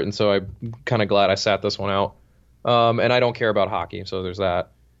everybody's hurt, and so I'm kind of glad I sat this one out. And I don't care about hockey, so there's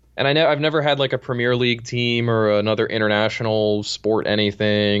that. And I've never had like a Premier League team or another international sport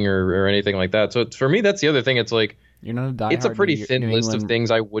anything or anything like that. So for me, that's the other thing. It's like, you're not a diehard it's a pretty thin list of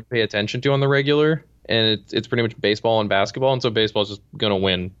things I would pay attention to on the regular, and it's pretty much baseball and basketball, and so baseball's just gonna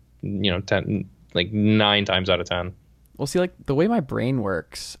win, you know, 9 times out of 10. Well, see, like the way my brain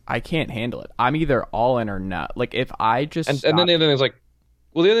works, I can't handle it. I'm either all in or not. Like if I just and then the other thing is like,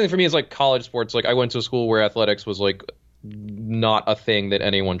 well, the other thing for me is like college sports. Like I went to a school where athletics was like not a thing that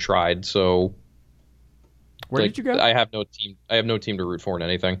anyone tried. So where like, did you go? I have no team. I have no team to root for in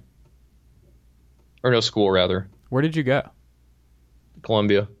anything, or no school rather. Where did you go?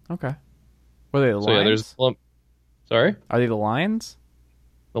 Columbia. Okay. Were they the Lions? So yeah, there's. Sorry. Are they the Lions?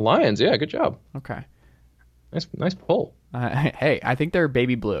 The Lions. Yeah, good job. Okay. Nice pull. Hey, I think they're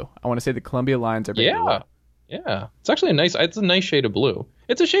baby blue. I want to say the Columbia Lions are baby blue. Yeah. It's actually it's a nice shade of blue.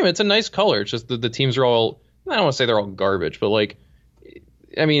 It's a shame. It's a nice color. It's just the teams are all, I don't want to say they're all garbage, but like,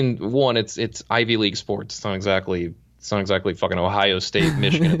 I mean, one, it's Ivy League sports. It's not exactly fucking Ohio State,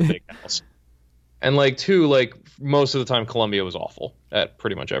 Michigan at the big house. And like, two, like most of the time Columbia was awful at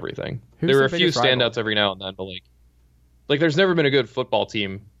pretty much everything. There were a few standouts every now and then, but like there's never been a good football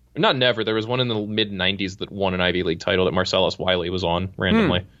team. Not never. There was one in the mid 90s that won an Ivy League title that Marcellus Wiley was on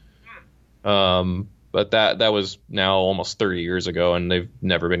randomly. But that was now almost 30 years ago, and they've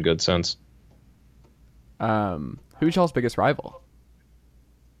never been good since. Who's y'all's biggest rival?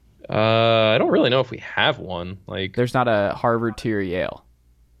 I don't really know if we have one. Like, there's not a Harvard to your Yale.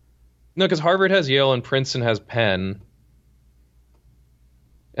 No, because Harvard has Yale and Princeton has Penn.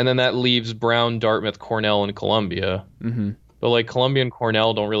 And then that leaves Brown, Dartmouth, Cornell, and Columbia. Mm-hmm. But like Columbia and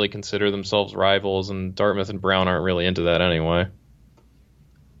Cornell don't really consider themselves rivals, and Dartmouth and Brown aren't really into that anyway.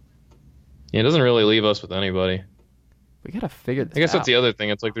 Yeah, it doesn't really leave us with anybody. We gotta figure this out. I guess that's the other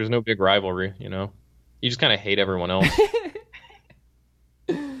thing. It's like there's no big rivalry, you know? You just kind of hate everyone else.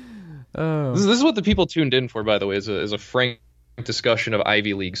 Oh. This is what the people tuned in for, by the way, is a frank discussion of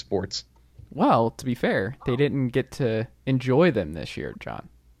Ivy League sports. Well, to be fair, they didn't get to enjoy them this year, John.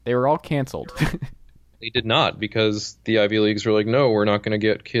 They were all canceled. They did not, because the Ivy Leagues were like, no, we're not going to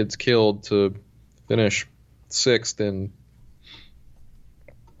get kids killed to finish 6th in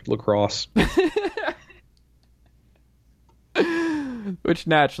lacrosse. Which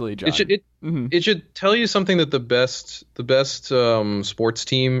naturally, John. It should tell you something that the best sports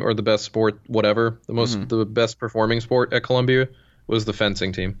team, or the best sport, whatever, the best performing sport at Columbia was the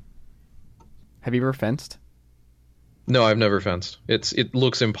fencing team. Have you ever fenced? No, I've never fenced. It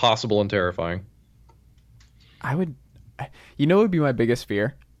looks impossible and terrifying. You know what would be my biggest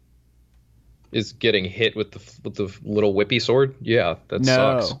fear? Is getting hit with the little whippy sword? Yeah, that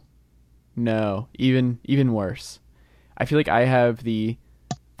sucks. No, even worse. I feel like I have the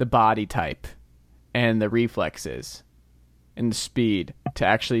body type and the reflexes and the speed to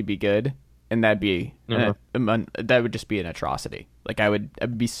actually be good, and that'd be that would just be an atrocity. Like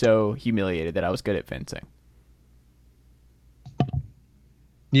I'd be so humiliated that I was good at fencing.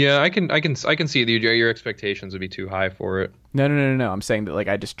 Yeah, I can see that your expectations would be too high for it. No. I'm saying that like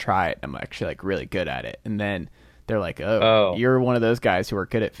I just try it. I'm actually like really good at it, and then they're like, "Oh, you're one of those guys who are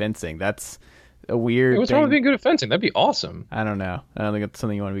good at fencing. That's a weird What's thing. wrong with being good at fencing? That'd be awesome. I don't know. I don't think it's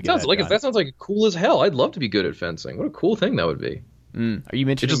something you want to be good Sounds at. like John. that sounds like cool as hell. I'd love to be good at fencing. What a cool thing that would be. Are you It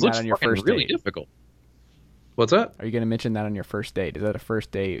mentioning just that looks on your fucking first really date? difficult. What's that? Are you going to mention that on your first date? Is that a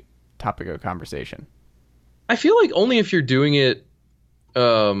first date topic of conversation? I feel like only if you're doing it,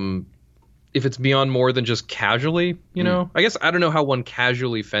 if it's beyond more than just casually, you know. I guess I don't know how one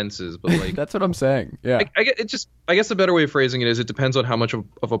casually fences, but like That's what I'm saying. Yeah. I guess the better way of phrasing it is it depends on how much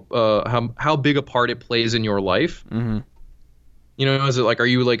of a how big a part it plays in your life. Mm-hmm. You know, is it like, are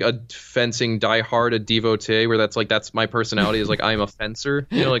you like a fencing diehard, a devotee, where that's my personality is like I'm a fencer.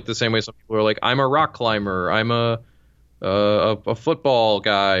 You know, like the same way some people are like I'm a rock climber, I'm a football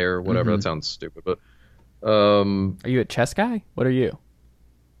guy or whatever. That sounds stupid, but Are you a chess guy? What are you?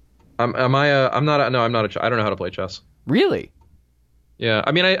 I'm not I don't know how to play chess. Really? Yeah,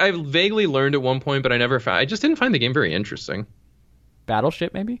 I mean, I vaguely learned at one point, but I just didn't find the game very interesting.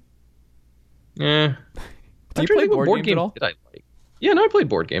 Battleship, maybe? Yeah. Do you play board games at all? Did I like? Yeah, no, I played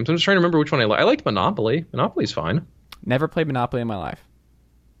board games. I'm just trying to remember which one I liked. I liked Monopoly. Monopoly's fine. Never played Monopoly in my life.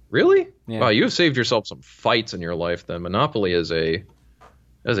 Really? Yeah. Wow, you have saved yourself some fights in your life then. Monopoly is a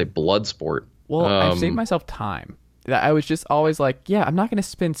blood sport. Well, I've saved myself time. I was just always like, yeah, I'm not going to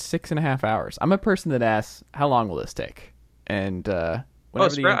spend 6.5 hours. I'm a person that asks, how long will this take? And I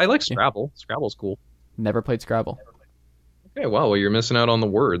like Scrabble. Scrabble's cool. Never played Scrabble. Okay, well, you're missing out on the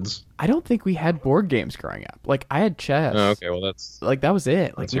words. I don't think we had board games growing up. Like, I had chess. Oh, okay, well, that's... Like, that was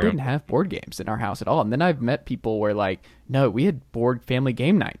it. Like, That's we your- didn't have board games in our house at all. And then I've met people where, like, no, we had board family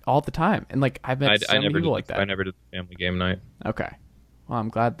game night all the time. And, like, I've met so many people like that. I never did the family game night. Okay. Well, I'm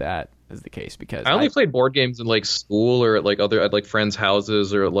glad that is the case because I only played board games in, like, school or at, like, at, like, friends'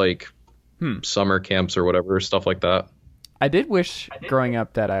 houses or at, like, summer camps or whatever, stuff like that. I did wish growing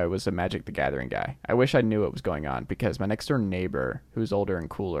up that I was a Magic the Gathering guy. I wish I knew what was going on because my next door neighbor, who's older and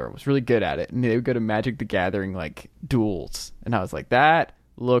cooler, was really good at it. And they would go to Magic the Gathering like duels. And I was like, that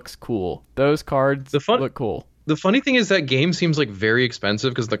looks cool. Those cards look cool. The funny thing is that game seems like very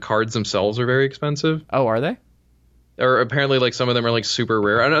expensive because the cards themselves are very expensive. Oh, are they? Or apparently like some of them are like super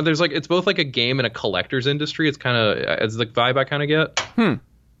rare. I don't know. There's like, it's both like a game and a collector's industry. It's kind of, it's the vibe I kind of get.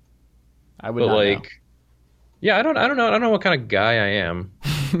 I would not know. Yeah, I don't know what kind of guy I am.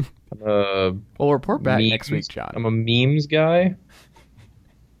 Well, we'll report back next week, John. I'm a memes guy.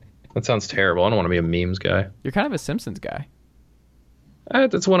 That sounds terrible. I don't want to be a memes guy. You're kind of a Simpsons guy.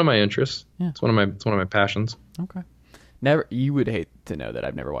 That's one of my interests. Yeah. It's one of my passions. Okay. Never. You would hate to know that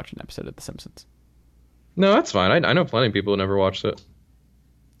I've never watched an episode of The Simpsons. No, that's fine. I know plenty of people who never watched it.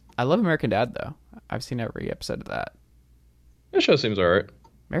 I love American Dad though. I've seen every episode of that. That show seems alright.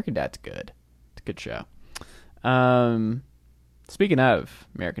 American Dad's good. It's a good show. Speaking of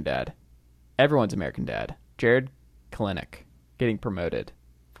American Dad, everyone's American Dad. Jared Kelenic getting promoted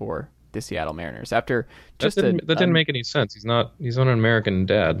for the Seattle Mariners after just that didn't make any sense. He's not an American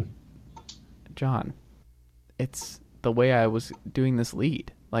dad. John, it's the way I was doing this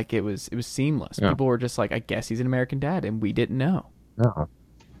lead. Like it was seamless. Yeah. People were just like, I guess he's an American dad, and we didn't know. No.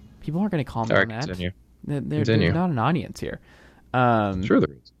 People aren't going to call me Sorry, on that. continue. They're not an audience here. Sure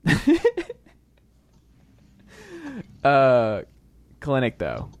there is. Kelenic,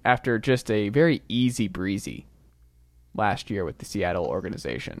 though, after just a very easy breezy last year with the Seattle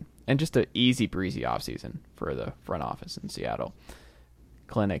organization and just an easy breezy offseason for the front office in Seattle,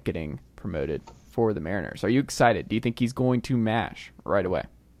 Kelenic getting promoted for the Mariners. Are you excited? Do you think he's going to mash right away?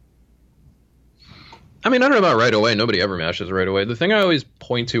 I mean, I don't know about right away. Nobody ever mashes right away. The thing I always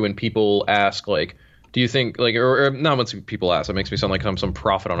point to when people ask, like, do you think, like, or not once people ask, it makes me sound like I'm some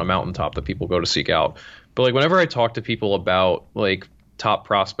prophet on a mountaintop that people go to seek out. But, like, whenever I talk to people about, like, top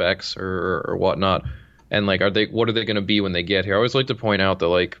prospects or whatnot, and, like, what are they going to be when they get here? I always like to point out that,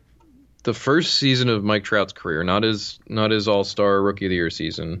 like, the first season of Mike Trout's career, not his all-star rookie of the year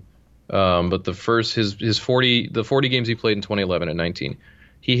season, but the 40 games he played in 2011 and 19,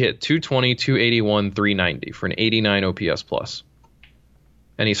 he hit 220, 281, 390 for an 89 OPS plus.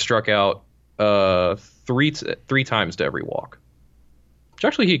 And he struck out three times to every walk, which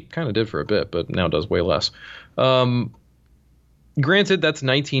actually he kind of did for a bit, but now does way less. Granted, that's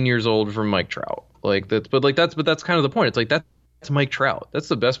 19 years old from Mike Trout. That's kind of the point. It's like that's Mike Trout. That's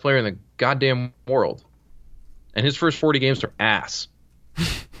the best player in the goddamn world, and his first 40 games are ass.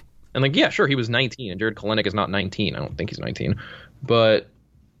 And like, yeah, sure, he was 19, and Jared Kelenic is not 19. I don't think he's 19, but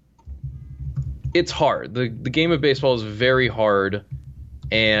it's hard. The game of baseball is very hard.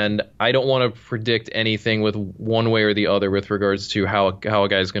 And I don't want to predict anything with one way or the other with regards to how a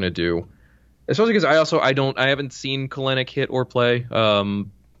guy's going to do. Especially because I haven't seen Kelenic hit or play.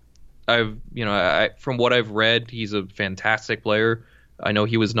 From what I've read, he's a fantastic player. I know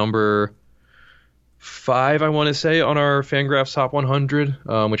he was number 5, I want to say, on our Fangraphs Top 100,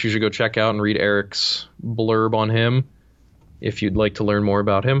 which you should go check out and read Eric's blurb on him if you'd like to learn more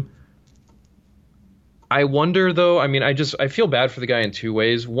about him. I wonder, though, I mean, I feel bad for the guy in two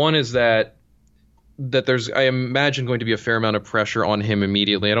ways. One is that there's, I imagine, going to be a fair amount of pressure on him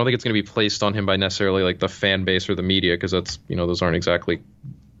immediately. I don't think it's going to be placed on him by necessarily like the fan base or the media, because that's, those aren't exactly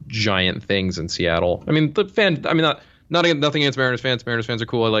giant things in Seattle. I mean, nothing against Mariners fans. Mariners fans are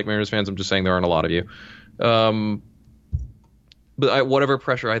cool. I like Mariners fans. I'm just saying there aren't a lot of you. But whatever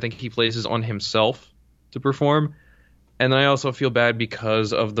pressure I think he places on himself to perform. And then I also feel bad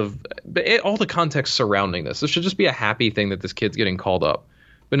because of all the context surrounding this. This should just be a happy thing that this kid's getting called up.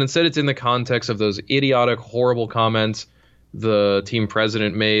 But instead it's in the context of those idiotic, horrible comments the team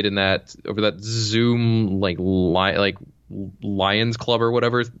president made over that Zoom Lions Club or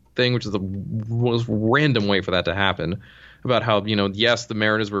whatever thing, which is the most random way for that to happen, about how, yes, the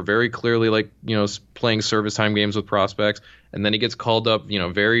Mariners were very clearly playing service time games with prospects, and then he gets called up,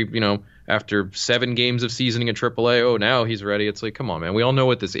 after 7 games of seasoning in AAA. Oh, now he's ready. It's like, come on, man. We all know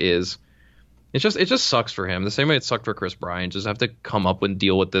what this is. It just sucks for him. The same way it sucked for Chris Bryant. Just have to come up and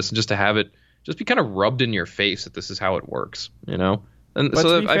deal with this, and just to have it just be kind of rubbed in your face that this is how it works, And but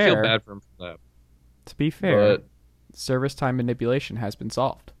so I feel bad for him for that. To be fair, service time manipulation has been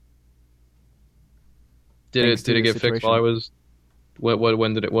solved. Did it get fixed while I was?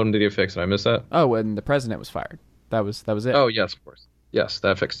 When did it get fixed? Did I miss that? Oh, when the president was fired. That was it. Oh yes, of course. Yes,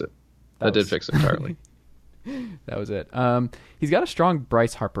 that fixed it. That did fix it entirely. That was it. He's got a strong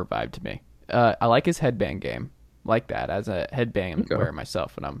Bryce Harper vibe to me. I like his headband game, like that as a headband wearer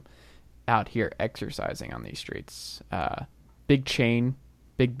myself when I'm out here exercising on these streets. Big chain,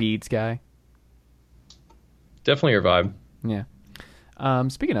 big beads guy. Definitely your vibe. Yeah.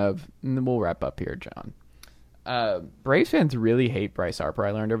 Speaking of, and then we'll wrap up here, John. Braves fans really hate Bryce Harper,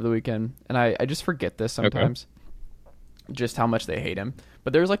 I learned over the weekend, and I just forget this sometimes, just how much they hate him.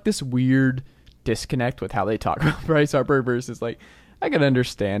 But there's this weird disconnect with how they talk about Bryce Harper versus I can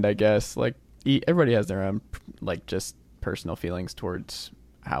understand, I guess, everybody has their own just personal feelings towards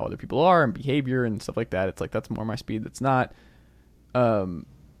how other people are and behavior and stuff like that. It's that's more my speed. That's not.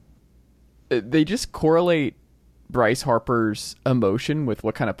 They just correlate Bryce Harper's emotion with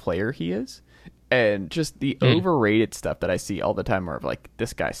what kind of player he is, and just the overrated stuff that I see all the time are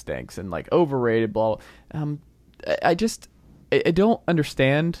this guy stinks and overrated blah. I don't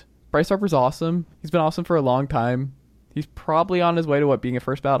understand. Bryce Harper's awesome. He's been awesome for a long time. He's probably on his way to being a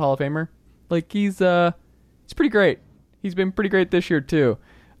first ballot Hall of Famer. He's pretty great. He's been pretty great this year too.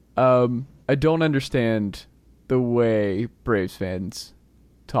 I don't understand the way Braves fans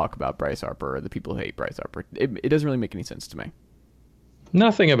talk about Bryce Harper or the people who hate Bryce Harper. It doesn't really make any sense to me.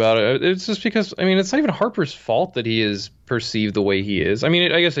 Nothing about it. It's just because, it's not even Harper's fault that he is perceived the way he is. I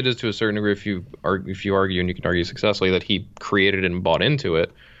guess it is to a certain degree if you argue, and you can argue successfully, that he created it and bought into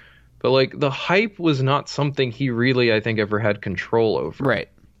it. But the hype was not something he really, I think, ever had control over. Right.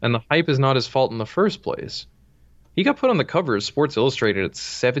 And the hype is not his fault in the first place. He got put on the cover of Sports Illustrated at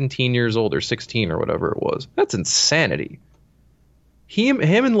 17 years old or 16 or whatever it was. That's insanity. Him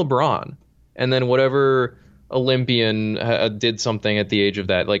and LeBron, and then whatever Olympian did something at the age of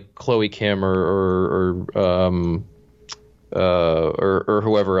that, like Chloe Kim or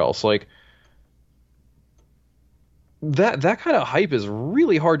whoever else. That kind of hype is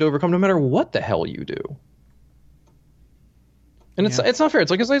really hard to overcome no matter what the hell you do. And it's not fair.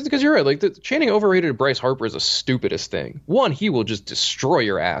 It's because you're right. Channing overrated Bryce Harper is the stupidest thing. One, he will just destroy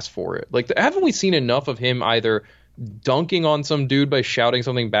your ass for it. Haven't we seen enough of him either dunking on some dude by shouting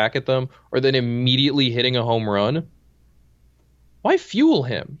something back at them, or then immediately hitting a home run? Why fuel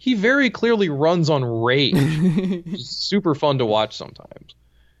him? He very clearly runs on rage. It's super fun to watch sometimes.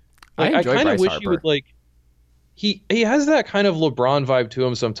 I kind of wish he would He has that kind of LeBron vibe to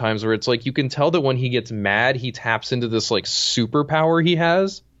him sometimes, where it's you can tell that when he gets mad, he taps into this superpower he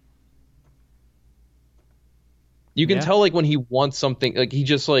has. You can tell when he wants something, he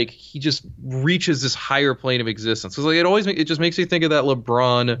just reaches this higher plane of existence. So it just makes you think of that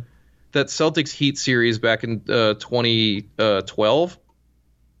LeBron, that Celtics Heat series back in 2012.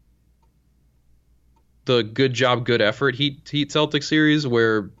 The good job, good effort Heat Celtics series,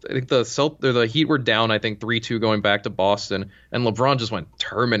 where I think the Heat were down 3-2 going back to Boston, and LeBron just went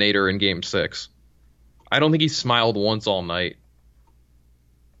Terminator in Game 6. I don't think he smiled once all night.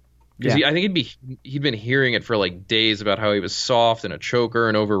 Because I think he'd been hearing it for days about how he was soft and a choker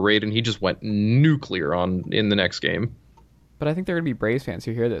and overrated, and he just went nuclear in the next game. But I think there are going to be Braves fans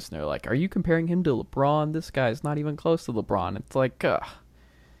who hear this and they're like, "Are you comparing him to LeBron? This guy's not even close to LeBron." It's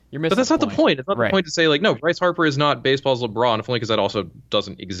You're missing But that's not the point. It's not Right. the point to say, like, no, Bryce Harper is not baseball's LeBron, if only because that also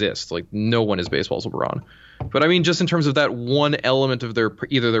doesn't exist. Like, no one is baseball's LeBron. But I mean, just in terms of that one element of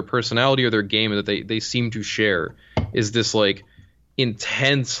either their personality or their game that they seem to share is this, like,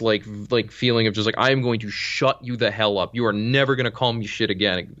 intense, like feeling of just, like, I am going to shut you the hell up. You are never going to call me shit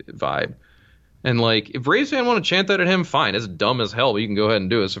again vibe. And, like, if Braves fans want to chant that at him, fine. It's dumb as hell, but you can go ahead and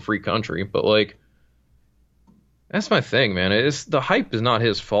do it. It's a free country. But, like, that's my thing, man. The hype is not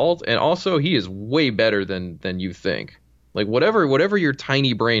his fault, and also he is way better than you think. Like, whatever your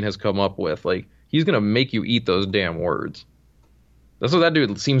tiny brain has come up with, like, he's gonna make you eat those damn words. That's what that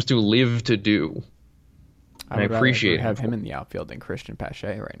dude seems to live to do. I appreciate have him in the outfield than Christian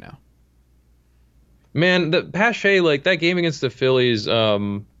Pache right now. Man, the Pache, like, that game against the Phillies,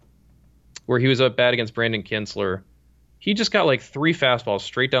 where he was up bad against Brandon Kinsler, he just got like 3 fastballs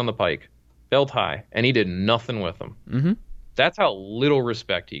straight down the pike, belt high, and he did nothing with them. Mm-hmm. That's how little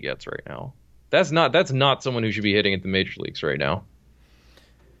respect he gets right now. That's not someone who should be hitting at the major leagues right now.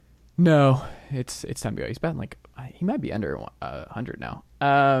 No, it's time to go. He's batting like he might be under 100 now.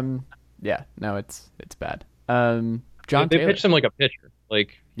 Yeah, no, it's bad. John they Tayler, pitched him like a pitcher.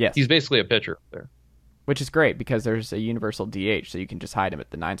 Like, yes, he's basically a pitcher up there. which is great because there's a universal DH, so you can just hide him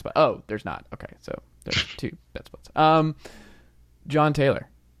at the 9 spot. Oh, there's not. Okay, so there's 2 dead spots. John Tayler,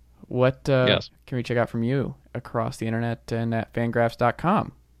 what Yes. can we check out from you across the internet and at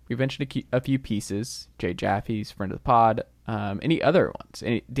Fangraphs.com? We mentioned a few pieces. Jay Jaffe's friend of the pod. Any other ones?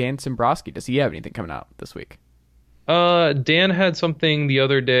 Dan Simbrowski, does he have anything coming out this week? Dan had something the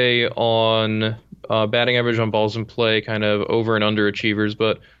other day on batting average on balls in play, kind of over and under achievers,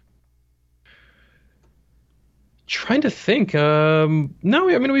 but trying to think. No,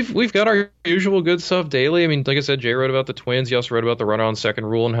 I mean, we've got our usual good stuff daily. I mean, like I said, Jay wrote about the Twins. He also wrote about the runner on second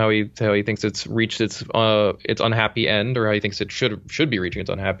rule and how he thinks it's reached its unhappy end, or how he thinks it should be reaching its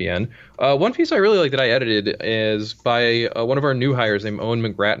unhappy end. One piece I really like that I edited is by one of our new hires named Owen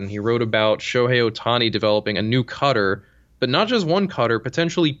McGrattan. He wrote about Shohei Ohtani developing a new cutter, but not just one cutter,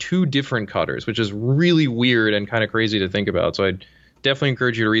 potentially 2 different cutters, which is really weird and kind of crazy to think about. So I'd definitely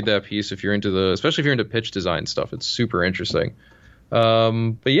encourage you to read that piece if you're especially if you're into pitch design stuff. It's super interesting.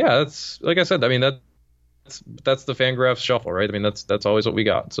 But yeah, that's, like I said, I mean, that's the Fangraphs shuffle, right? I mean, that's always what we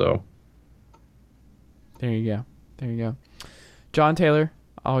got. So There you go. John Tayler,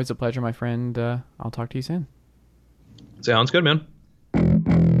 always a pleasure, my friend. I'll talk to you soon. sounds good, man.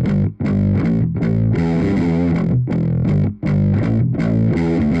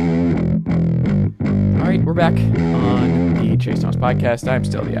 All right, we're back on the Chase Thomas podcast. I'm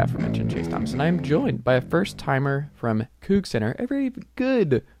still the aforementioned Chase Thomas, and I'm joined by a first-timer from CougCenter, a very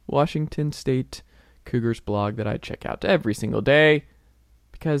good Washington State Cougars blog that I check out every single day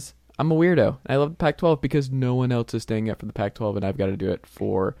because I'm a weirdo. I love the Pac-12 because no one else is staying up for the Pac-12, and I've got to do it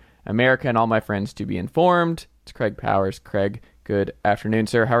for America and all my friends to be informed. It's Craig Powers. Craig, good afternoon,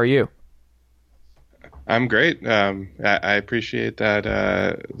 sir. How are you? I'm great. I appreciate that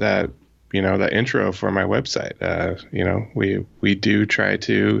intro for my website. We do try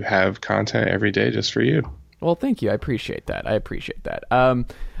to have content every day just for you. Well, thank you. I appreciate that. I love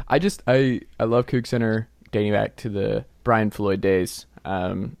CougCenter dating back to the Brian Floyd days.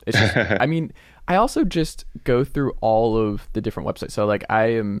 It's just, I mean, I also just go through all of the different websites. So like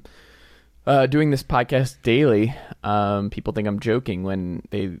I am doing this podcast daily. People think I'm joking when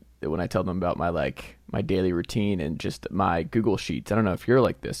I tell them about my daily routine and just my Google Sheets. I don't know if you're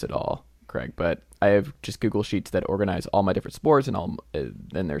like this at all, Craig, but I have just Google Sheets that organize all my different sports, and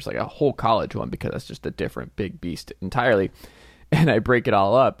then there's like a whole college one because that's just a different big beast entirely. And I break it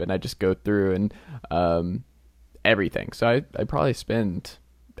all up and I just go through and everything. So I probably spend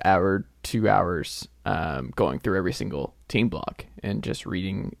 2 hours going through every single team blog and just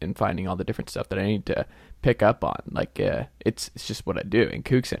reading and finding all the different stuff that I need to pick up on. Like it's just what I do in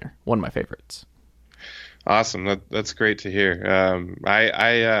CougCenter. One of my favorites. Awesome. That's great to hear.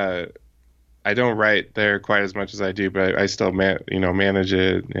 I don't write there quite as much as I do, but I still manage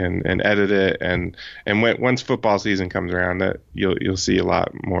it and edit it. And once football season comes around, that you'll see a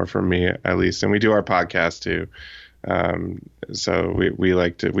lot more from me, at least. And we do our podcast too. So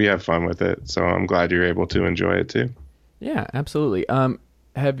we have fun with it. So I'm glad you're able to enjoy it too. Yeah, absolutely.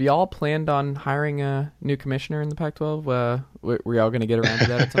 Have y'all planned on hiring a new commissioner in the Pac-12? Were y'all going to get around to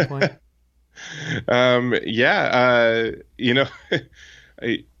that at some point?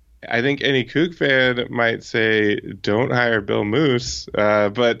 I think any Coug fan might say don't hire Bill Moose,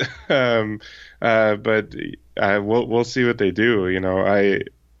 but we'll see what they do.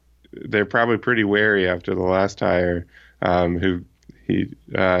 They're probably pretty wary after the last hire,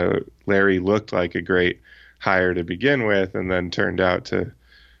 Larry looked like a great hire to begin with, and then turned out to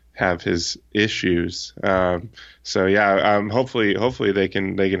have his issues. So yeah, hopefully they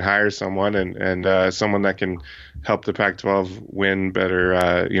can hire someone and someone that can help the Pac-12 win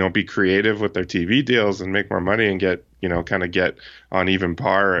better, be creative with their TV deals and make more money and get on even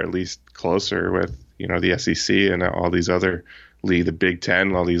par, or at least closer with, the SEC and all these other the Big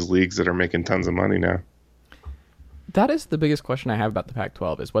Ten, all these leagues that are making tons of money now. That is the biggest question I have about the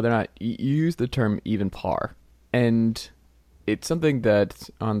Pac-12, is whether or not you use the term even par. And it's something that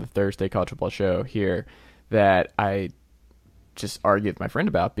on the Thursday college football show here that I just argued with my friend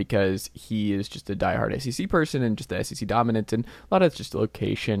about, because he is just a diehard SEC person and just the SEC dominant, and a lot of it's just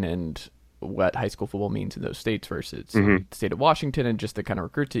location and what high school football means in those states versus the state of Washington, and just the kind of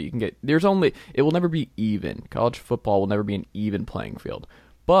recruits that you can get. It will never be even. College football will never be an even playing field.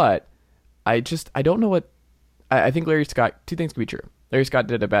 But I don't know what, I think Larry Scott, two things can be true. Larry Scott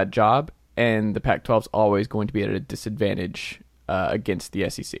did a bad job, and the Pac-12 is always going to be at a disadvantage against the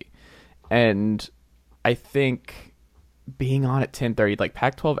SEC. And I think being on at 10:30, like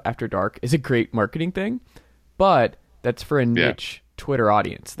Pac-12 After Dark, is a great marketing thing, but that's for a niche Twitter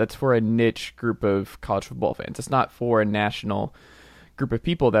audience. That's for a niche group of college football fans. It's not for a national group of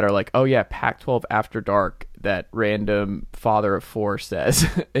people that are like, oh yeah, Pac-12 After Dark, that random father of four says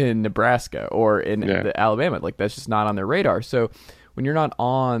in Nebraska or in Alabama. Like, that's just not on their radar. So when you're not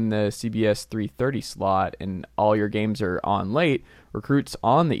on the CBS 3:30 slot and all your games are on late, recruits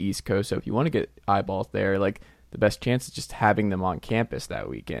on the East Coast, so if you want to get eyeballs there, like, the best chance is just having them on campus that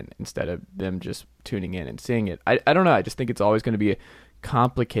weekend instead of them just tuning in and seeing it. I don't know. I just think it's always going to be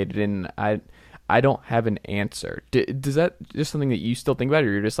complicated, and I don't have an answer. Does that just something that you still think about, or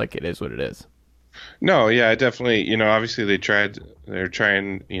you're just like, it is what it is? No, yeah, definitely. Obviously they're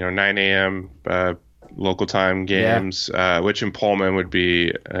trying, 9 a.m. Local time games, which in Pullman would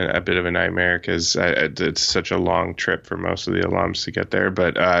be a bit of a nightmare because it's such a long trip for most of the alums to get there.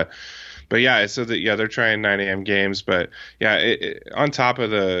 But yeah, so they're trying 9 a.m. games. But yeah, on top of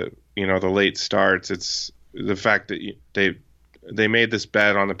the the late starts, it's the fact that they made this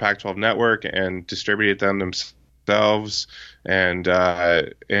bet on the Pac-12 network and distributed them themselves, and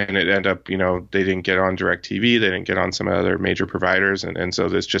it ended up they didn't get on DirecTV, they didn't get on some other major providers, and so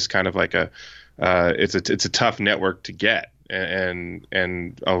there's just kind of like it's a tough network to get, and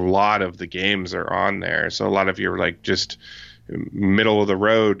a lot of the games are on there, so a lot of your like just middle of the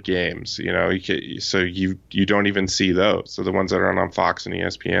road games, so you don't even see those. So the ones that are on Fox and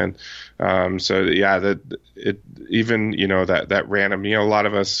ESPN. So yeah, that random, a lot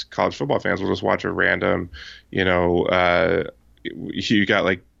of us college football fans will just watch a random, you got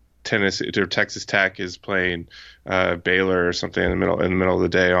like Tennessee or Texas Tech is playing Baylor or something in the middle of the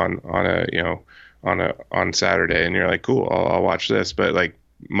day on Saturday, and you're like, cool, I'll watch this. But like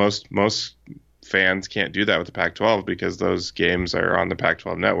most fans can't do that with the Pac-12 because those games are on the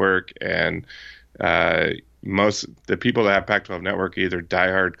Pac-12 network, and most the people that have Pac-12 network are either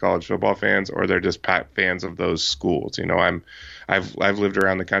diehard college football fans or they're just fans of those schools. I've lived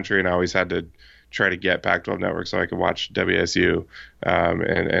around the country and I always had to try to get Pac-12 network so I could watch WSU,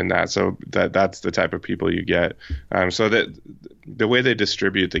 and that. So that's the type of people you get. So that the way they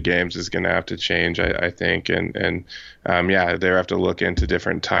distribute the games is going to have to change, I think. And they have to look into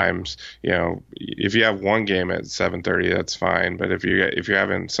different times. If you have one game at 7:30, that's fine. But if you're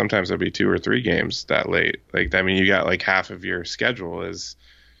having, sometimes there'll be 2 or 3 games that late. Like, I mean, you got like half of your schedule is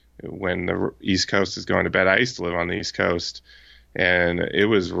when the East Coast is going to bed. I used to live on the East Coast, and it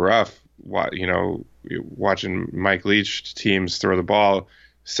was rough. Watching Mike Leach teams throw the ball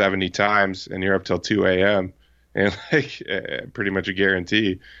 70 times and you're up till 2 a.m. and like pretty much a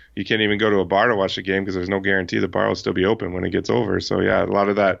guarantee. You can't even go to a bar to watch the game because there's no guarantee the bar will still be open when it gets over. So yeah, a lot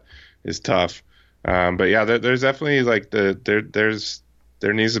of that is tough. But yeah, there's definitely like there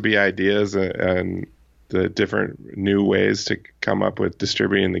needs to be ideas and the different new ways to come up with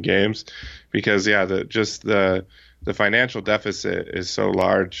distributing the games, because yeah, the financial deficit is so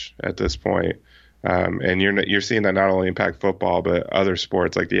large at this point. And you're seeing that not only impact football, but other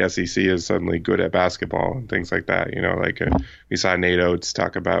sports. Like the SEC is suddenly good at basketball and things like that. We saw Nate Oates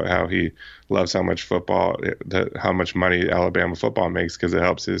talk about how he loves how much how much money Alabama football makes because it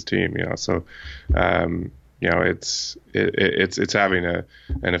helps his team. So, it's having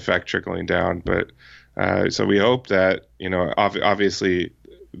an effect trickling down. But so we hope that obviously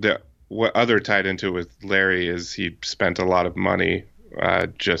what other tied into it with Larry is he spent a lot of money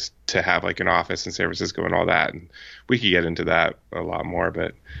just to have like an office in San Francisco and all that. And we could get into that a lot more,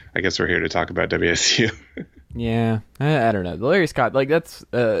 but I guess we're here to talk about WSU. Yeah, I don't know. The Larry Scott, like that's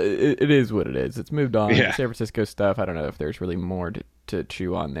it is what it is. It's moved on. Yeah. San Francisco stuff, I don't know if there's really more to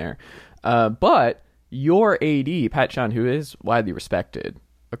chew on there. But your AD, Pat Shon, who is widely respected,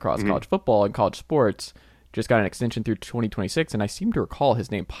 across college football and college sports just got an extension through 2026, and I seem to recall his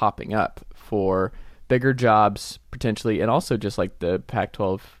name popping up for bigger jobs potentially, and also just like the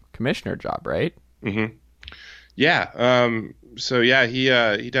Pac-12 commissioner job, right? Mm-hmm. Yeah. So yeah, he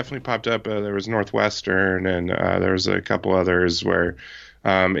definitely popped up. There was Northwestern, and there was a couple others where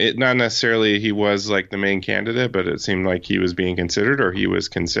it not necessarily he was like the main candidate, but it seemed like he was being considered, or he was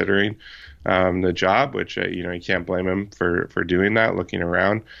considering the job, which you can't blame him for doing that, looking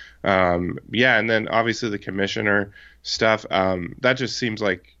around. Yeah, and then obviously the commissioner stuff, that just seems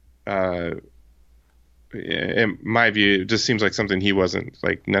like, in my view, it just seems like something he wasn't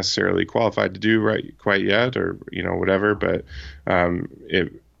like necessarily qualified to do right quite yet, or whatever. But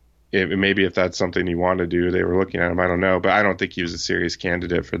it maybe if that's something he wanted to do, they were looking at him. I don't know, but I don't think he was a serious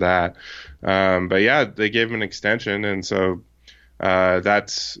candidate for that. But yeah, they gave him an extension, and so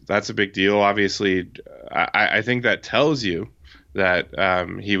that's a big deal. Obviously, I think that tells you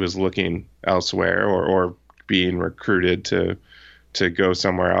that he was looking elsewhere, or being recruited to go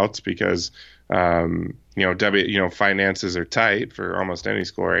somewhere else, because finances are tight for almost any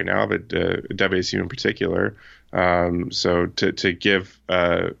school right now, but WSU in particular. So to give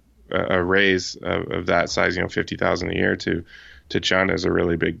a raise of that size, $50,000 a year to Chun is a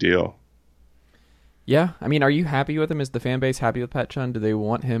really big deal. Yeah, I mean, are you happy with him? Is the fan base happy with Pat Chun? Do they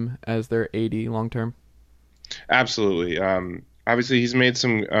want him as their AD long term? Absolutely. Obviously, he's made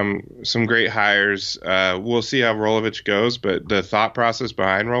some great hires. We'll see how Rolovich goes, but the thought process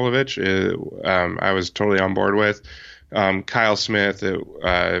behind Rolovich, I was totally on board with. Kyle Smith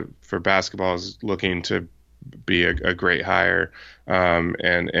for basketball is looking to be a great hire,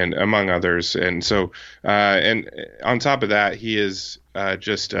 and among others. And so, and on top of that, he is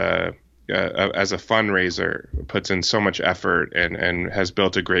just as a fundraiser, puts in so much effort and has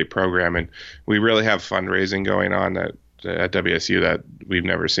built a great program. And we really have fundraising going on at WSU that we've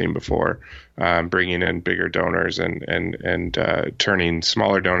never seen before, bringing in bigger donors and turning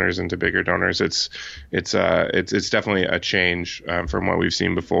smaller donors into bigger donors. It's definitely a change from what we've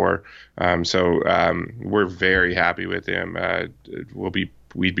seen before. So we're very happy with him.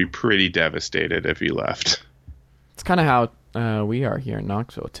 We'd be pretty devastated if he left. It's kind of how we are here in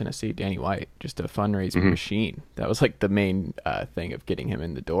Knoxville, Tennessee. Danny White, just a fundraising machine. That was like the main thing of getting him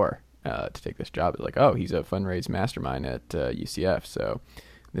in the door. To take this job. It's like, oh, he's a fundraise mastermind at UCF, so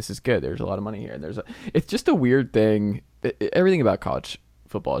this is good. There's a lot of money here. It's just a weird thing. Everything about college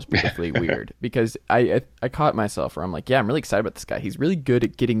football is beautifully weird, because I caught myself where I'm like, yeah, I'm really excited about this guy. He's really good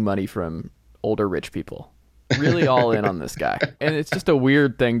at getting money from older rich people. Really all in on this guy, and it's just a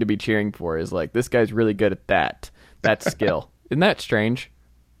weird thing to be cheering for. Is like, this guy's really good at that skill. Isn't that strange?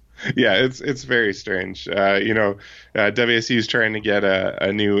 Yeah, it's very strange. WSU is trying to get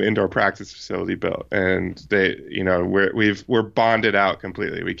a new indoor practice facility built, and we're bonded out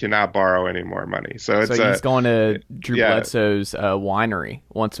completely. We cannot borrow any more money. So he's going to Drew Bledsoe's winery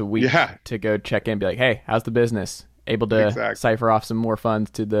once a week to go check in, and be like, hey, how's the business? Able to cipher off some more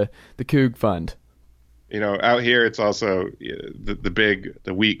funds to the Coug Fund. Out here it's also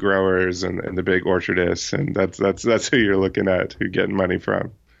the wheat growers and the big orchardists, and that's who you're looking at, who getting money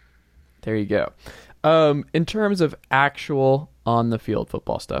from. There you go. In terms of actual on-the-field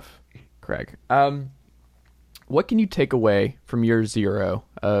football stuff, Craig, what can you take away from year 0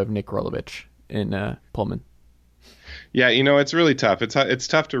 of Nick Rolovich in Pullman? Yeah, it's really tough. It's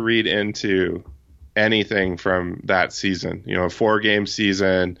tough to read into anything from that season. A 4-game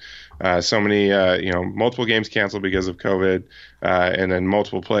season, so many, multiple games canceled because of COVID, and then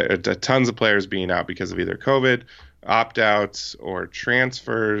tons of players being out because of either COVID, opt-outs, or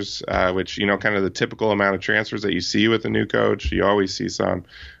transfers, which, kind of the typical amount of transfers that you see with a new coach. You always see some.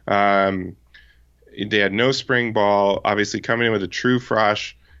 They had no spring ball, obviously coming in with a true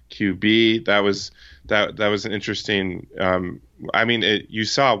Frosh QB. That was an interesting, you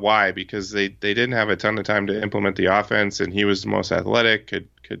saw why, because they didn't have a ton of time to implement the offense, and he was the most athletic, could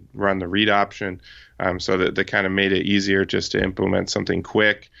run the read option, so that they kind of made it easier just to implement something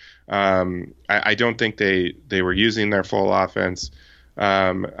quick. I don't think they were using their full offense.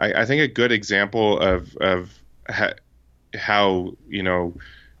 I think a good example of how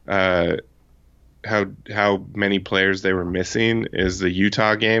how many players they were missing is the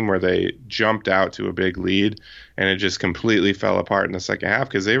Utah game, where they jumped out to a big lead and it just completely fell apart in the second half,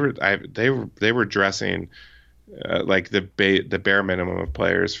 because they were dressing like the bare minimum of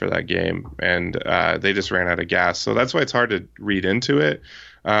players for that game, and they just ran out of gas. So that's why it's hard to read into it.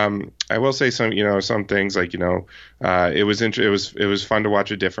 I will say some things like, it was fun to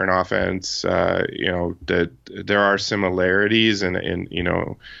watch a different offense. That there are similarities in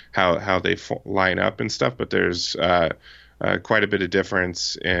how they line up and stuff, but there's quite a bit of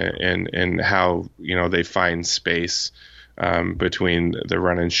difference in how they find space between the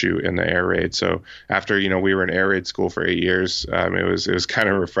run and shoot and the air raid. So after we were in air raid school for 8 years, it was kind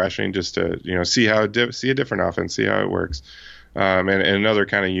of refreshing just to see see a different offense, see how it works, and another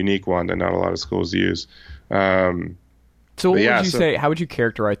kind of unique one that not a lot of schools use. So what would you say? How would you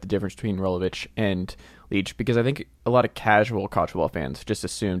characterize the difference between Rolovich and Leach? Because I think a lot of casual college football fans just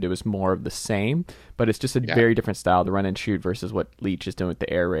assumed it was more of the same, but it's just a very different style, the run and shoot versus what Leach is doing with the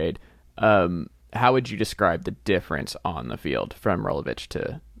air raid. How would you describe the difference on the field from Rolovich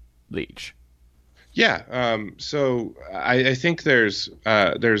to Leach? Yeah, so I think there's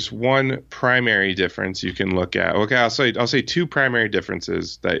one primary difference you can look at. Okay, I'll say two primary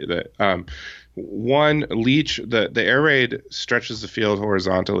differences that one, Leach, the air raid stretches the field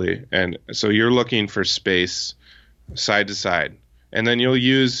horizontally, and so you're looking for space side to side, and then you'll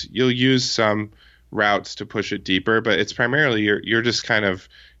use some routes to push it deeper, but it's primarily you're just kind of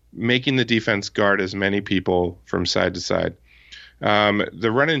making the defense guard as many people from side to side. The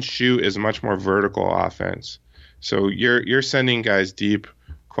run and shoot is a much more vertical offense, so you're sending guys deep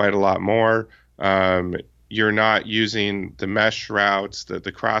quite a lot more. You're not using the mesh routes,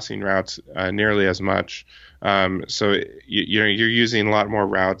 the crossing routes nearly as much. So you're using a lot more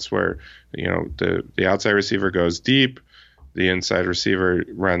routes where the outside receiver goes deep, the inside receiver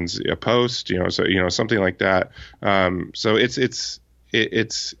runs a post, so something like that. So it's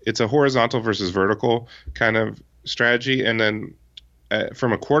a horizontal versus vertical kind of strategy, and then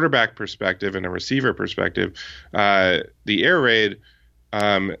from a quarterback perspective and a receiver perspective, the air raid.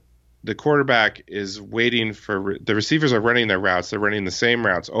 The quarterback is waiting for the receivers are running their routes. They're running the same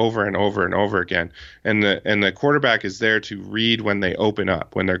routes over and over and over again. And the quarterback is there to read when they open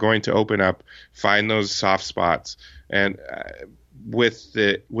up, when they're going to open up, find those soft spots. And with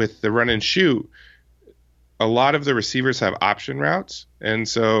the run and shoot, a lot of the receivers have option routes. And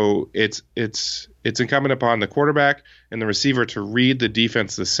so it's incumbent upon the quarterback and the receiver to read the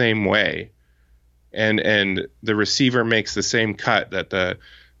defense the same way. And the receiver makes the same cut that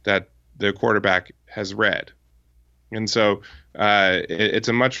the quarterback has read. And so it's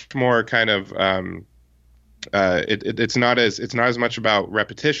a much more kind of it's not as much about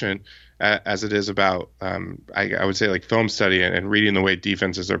repetition as it is about I would say like film study and reading the way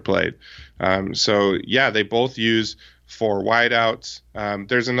defenses are played. So yeah, they both use 4 wideouts.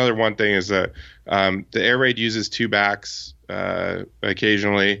 There's another one thing is that the air raid uses 2 backs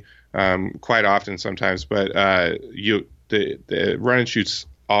occasionally, quite often sometimes, but the run and shoot's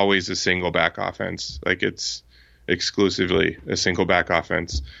always a single back offense. Like it's exclusively a single back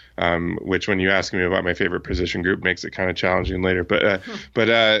offense, which when you ask me about my favorite position group makes it kind of challenging later. But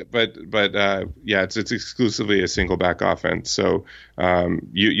yeah, it's exclusively a single back offense. So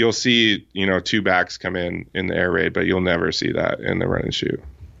you'll see 2 backs come in the air raid, but you'll never see that in the run and shoot.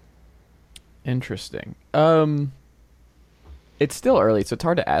 Interesting. It's still early, so it's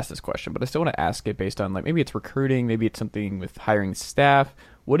hard to ask this question, but I still want to ask it based on maybe it's recruiting, maybe it's something with hiring staff.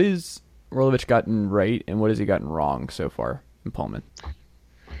 What has Rolovich gotten right, and what has he gotten wrong so far in Pullman?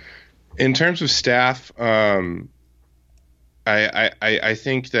 In terms of staff, I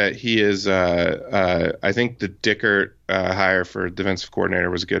think that he is. I think the Dickert hire for defensive coordinator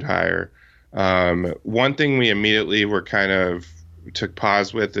was a good hire. One thing we immediately were kind of took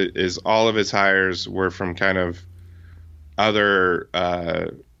pause with is all of his hires were from kind of other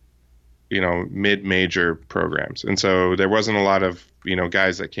mid-major programs, and so there wasn't a lot of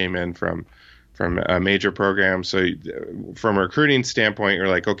guys that came in from a major program. So from a recruiting standpoint, you're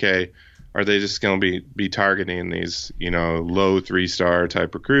like, okay, are they just going to be targeting these low 3-star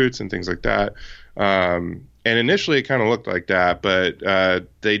type recruits and things like that? And initially it kind of looked like that, but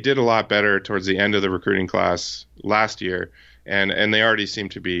they did a lot better towards the end of the recruiting class last year, and they already seem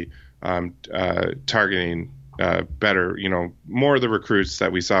to be targeting better, more of the recruits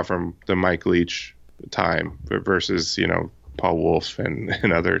that we saw from the Mike Leach time versus, Paul Wolf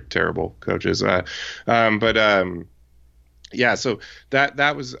and other terrible coaches. Yeah, so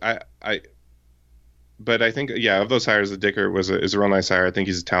that was, but I think, of those hires, the Dickert is a real nice hire. I think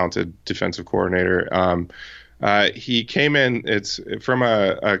he's a talented defensive coordinator. He came in, it's from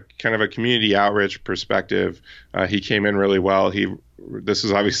a kind of a community outreach perspective. He came in really well. This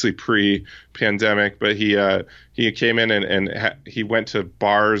is obviously pre-pandemic, but he came in and he went to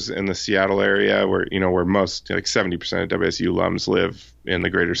bars in the Seattle area where most, like 70% of WSU alums live in the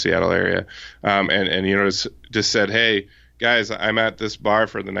greater Seattle area. And just said, hey guys, I'm at this bar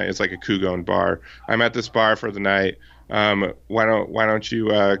for the night. It's like a Cougars bar. I'm at this bar for the night. why don't you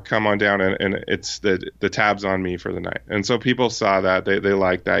come on down and it's the tab's on me for the night. And so people saw that, they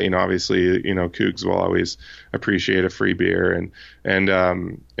liked that. Obviously, Cougs will always appreciate a free beer, and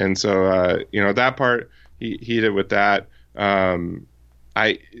so that part he did with that.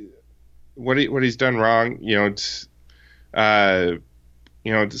 What he's done wrong,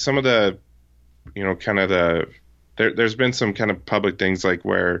 some of the, kind of there's been some kind of public things like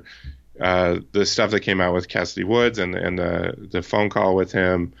where the stuff that came out with Cassidy Woods and the phone call with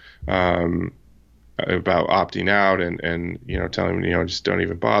him about opting out and telling him, just don't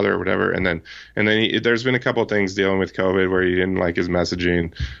even bother or whatever. And then there's been a couple of things dealing with COVID where he didn't like his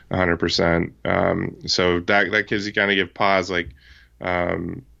messaging 100%. So that gives you kind of give pause, like,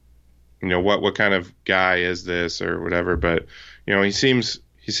 what kind of guy is this or whatever. But, he seems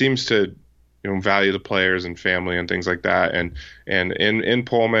to, value the players and family and things like that. And in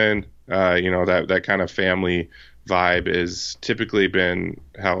Pullman, that kind of family vibe is typically been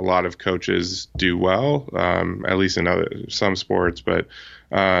how a lot of coaches do well, at least in some sports. But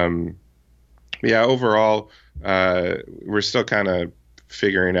overall, we're still kind of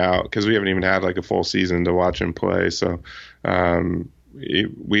figuring out, because we haven't even had like a full season to watch him play. So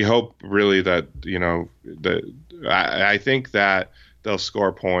we hope really that, I think that they'll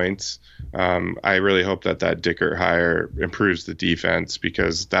score points. I really hope that Dickert hire improves the defense,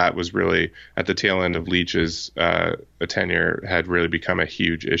 because that was really at the tail end of Leach's tenure had really become a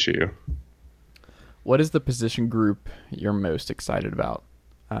huge issue. What is the position group you're most excited about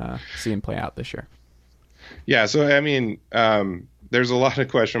seeing play out this year? Yeah, so I mean, there's a lot of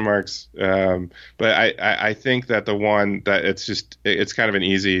question marks, but I think that the one that it's kind of an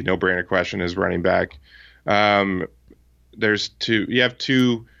easy no-brainer question is running back. You have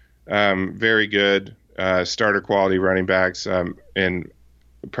two very good starter quality running backs, and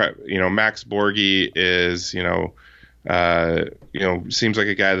Max Borghi is seems like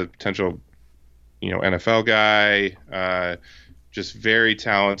a guy, the potential NFL guy, just very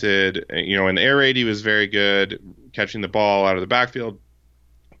talented. In the air raid he was very good catching the ball out of the backfield.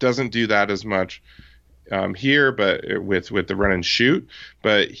 Doesn't do that as much here, but with the run and shoot.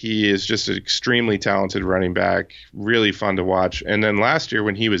 But he is just an extremely talented running back, really fun to watch. And then last year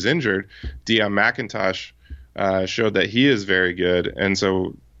when he was injured, Deion McIntosh showed that he is very good. And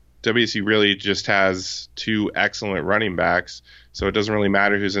so WC really just has two excellent running backs, so it doesn't really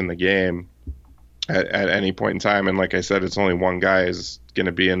matter who's in the game at any point in time. And like I said, it's only one guy is going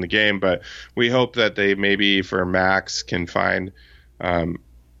to be in the game, but we hope that they maybe for Max can find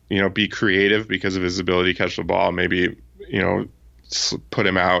be creative because of his ability to catch the ball, maybe, put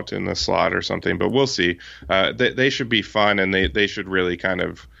him out in the slot or something, but we'll see. They should be fun, and they should really kind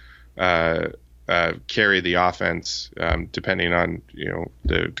of carry the offense, depending on,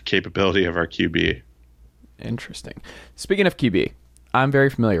 the capability of our QB. Interesting. Speaking of QB, I'm very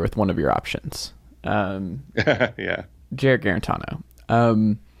familiar with one of your options. Yeah. Jarrett Garantano.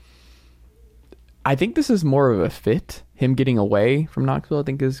 I think this is more of a fit. Him getting away from Knoxville, I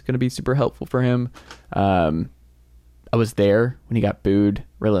think, is going to be super helpful for him. I was there when he got booed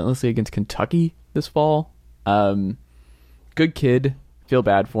relentlessly against Kentucky this fall. Good kid. Feel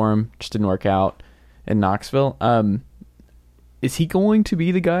bad for him. Just didn't work out in Knoxville. Is he going to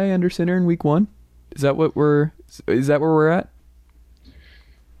be the guy under center in week 1? Is that where we're at?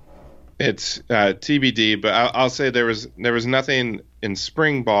 It's TBD, but I'll say there was nothing in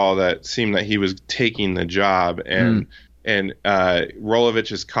spring ball that seemed that he was taking the job, and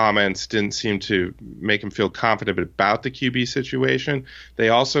Rolovich's comments didn't seem to make him feel confident about the QB situation. They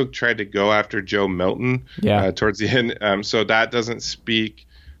also tried to go after Joe Milton towards the end, so that doesn't speak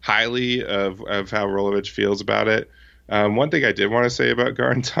highly of how Rolovich feels about it. One thing I did want to say about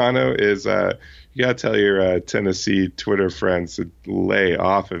Garantano is you got to tell your Tennessee Twitter friends to lay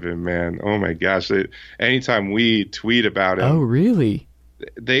off of him, man. Oh, my gosh. Anytime we tweet about him. Oh, really?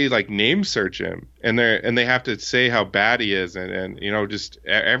 They like name search him, and they have to say how bad he is. And just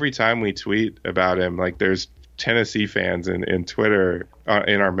every time we tweet about him, like there's Tennessee fans in Twitter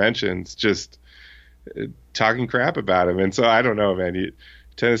in our mentions just talking crap about him. And so I don't know, man.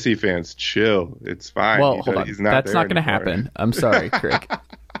 Tennessee fans, chill. It's fine. Well, hold on. That's not going to happen. I'm sorry, Crick.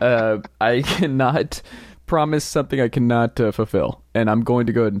 I cannot promise something I cannot fulfill, and I'm going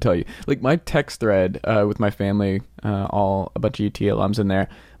to go ahead and tell you. Like my text thread with my family, all a bunch of UT alums in there.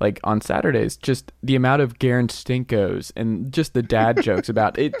 Like on Saturdays, just the amount of Garen Stinkos and just the dad jokes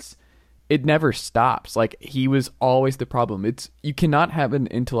about it never stops. Like he was always the problem. You cannot have an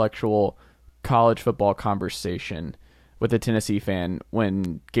intellectual college football conversation with a Tennessee fan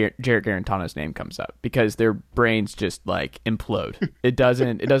when Jarrett Garantano's name comes up, because their brains just like implode. It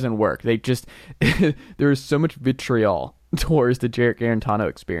doesn't work. They just there is so much vitriol towards the Jarrett Garantano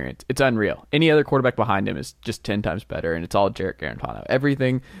experience. It's unreal. Any other quarterback behind him is just 10 times better, and it's all Jarrett Garantano.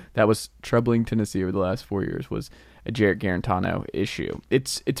 Everything that was troubling Tennessee over the last 4 years was a Jarrett Garantano issue.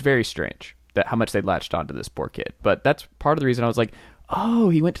 It's very strange that how much they latched onto this poor kid. But that's part of the reason I was like, oh,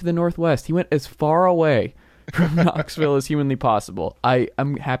 he went to the Northwest. He went as far away from Knoxville as humanly possible.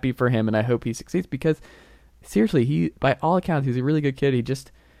 I'm happy for him, and I hope he succeeds, because seriously, he, by all accounts, he's a really good kid. He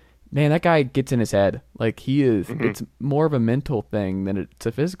just, man, that guy gets in his head. Like, he is, it's more of a mental thing than it's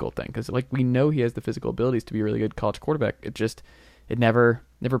a physical thing, because like we know he has the physical abilities to be a really good college quarterback. It never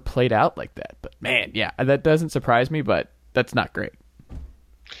played out like that. But man, yeah, that doesn't surprise me, but that's not great.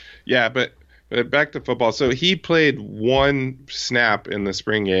 Yeah, but back to football. So he played one snap in the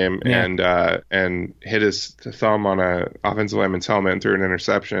spring game and hit his thumb on a offensive lineman's helmet and threw an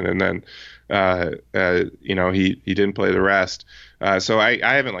interception, and then he didn't play the rest. So I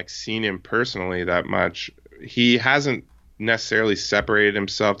haven't like seen him personally that much. He hasn't necessarily separated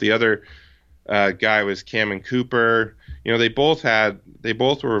himself. The other guy was Cameron Cooper. They both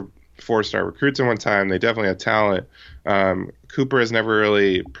were 4-star recruits at one time. They definitely had talent. Cooper has never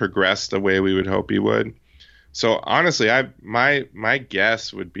really progressed the way we would hope he would. So honestly, my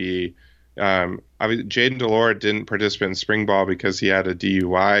guess would be, Jaden Delora didn't participate in spring ball because he had a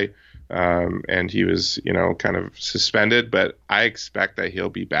DUI, and he was, kind of suspended. But I expect that he'll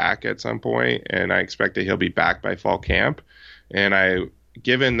be back at some point, and I expect that he'll be back by fall camp. And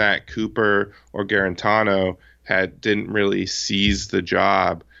given that Cooper or Garantano didn't really seize the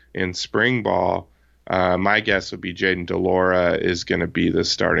job in spring ball, my guess would be Jaden Delora is going to be the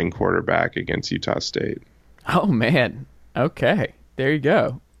starting quarterback against Utah State. Oh, man. Okay. There you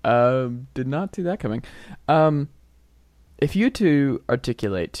go. Did not see that coming. If you to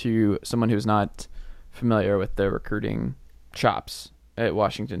articulate to someone who's not familiar with the recruiting chops at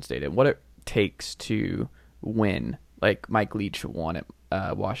Washington State and what it takes to win, like Mike Leach won at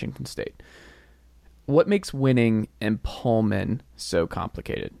Washington State, what makes winning in Pullman so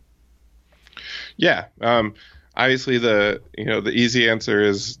complicated? Yeah. Obviously the easy answer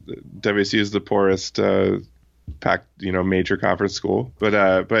is WSU is the poorest packed, major conference school. But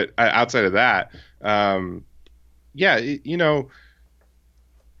outside of that,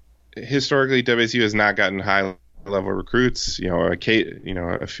 historically WSU has not gotten high level recruits,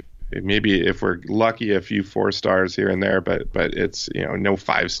 maybe if we're lucky, a few 4-stars here and there, but it's, no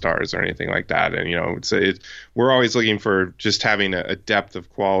 5-stars or anything like that. And, we're always looking for just having a depth of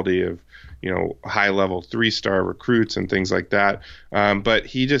quality of, high level 3-star recruits and things like that. But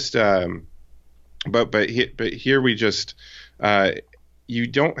he just, but here we just,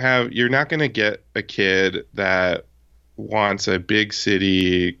 you're not going to get a kid that wants a big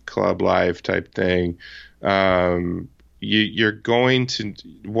city club life type thing. You're going to,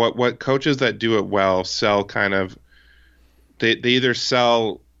 what coaches that do it well sell kind of, they either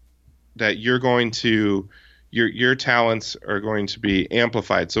sell that you're going to, your talents are going to be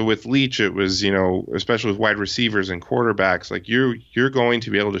amplified. So with Leach, it was, especially with wide receivers and quarterbacks, like you're going to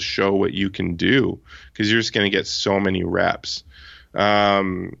be able to show what you can do because you're just going to get so many reps.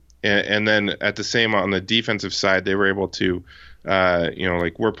 And then at the same, on the defensive side, they were able to,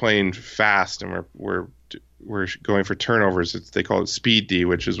 like we're playing fast and we're going for turnovers. They call it speed D,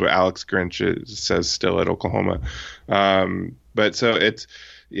 which is what Alex Grinch says still at Oklahoma. But so it's,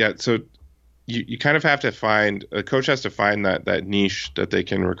 so you kind of have to find, a coach has to find that niche that they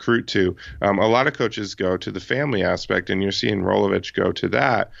can recruit to. A lot of coaches go to the family aspect, and you're seeing Rolovich go to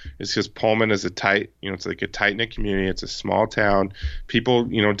that. It's because Pullman is it's like a tight-knit community. It's a small town. People,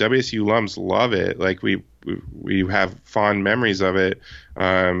 WSU alums love it. Like we have fond memories of it.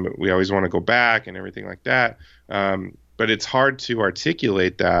 We always want to go back and everything like that. But it's hard to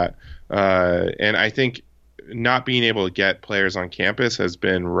articulate that. And I think not being able to get players on campus has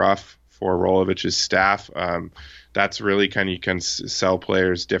been rough for Rolovich's staff. That's really you can sell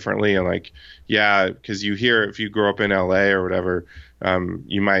players differently. And because you hear, if you grow up in LA or whatever,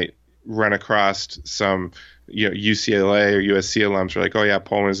 you might run across some, UCLA or USC alums are like, oh yeah,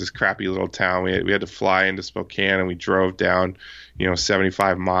 Pullman is this crappy little town. We had to fly into Spokane and we drove down,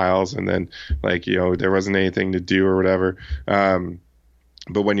 75 miles and then there wasn't anything to do or whatever.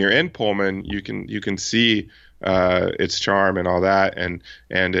 But when you're in Pullman, you can see its charm and all that, and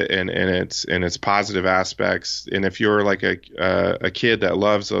its positive aspects. And if you're like a kid that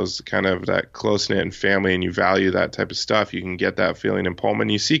loves those kind of that close knit and family, and you value that type of stuff, you can get that feeling in Pullman.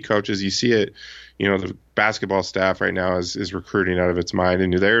 You see coaches, you see it. The basketball staff right now is recruiting out of its mind,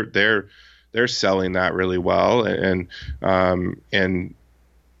 and they're selling that really well. And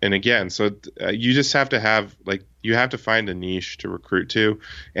again, so you just have to have like, you have to find a niche to recruit to.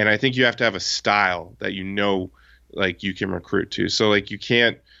 And I think you have to have a style that, like you can recruit to. So like, you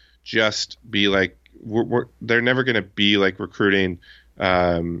can't just be like, they're never going to be like recruiting,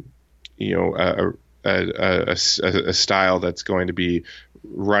 a style that's going to be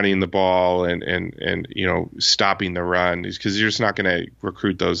running the ball and stopping the run, because you're just not going to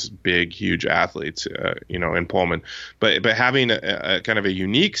recruit those big, huge athletes, in Pullman. But having a kind of a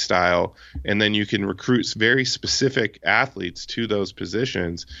unique style, and then you can recruit very specific athletes to those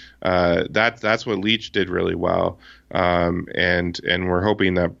positions. That's what Leach did really well. And we're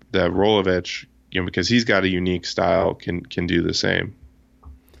hoping that Rolovich, because he's got a unique style, can do the same.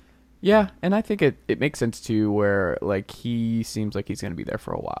 Yeah, and I think it makes sense too, where like he seems like he's going to be there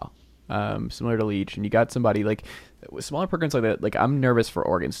for a while, similar to Leach. And you got somebody like with smaller programs like that. Like, I'm nervous for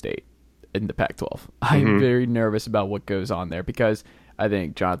Oregon State in the Pac-12. I'm very nervous about what goes on there, because I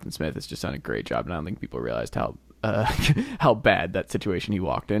think Jonathan Smith has just done a great job, and I don't think people realized how how bad that situation he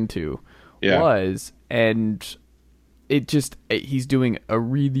walked into was. And he's doing a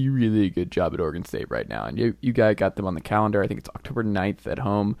really, really good job at Oregon State right now. And you guys got them on the calendar. I think it's October 9th at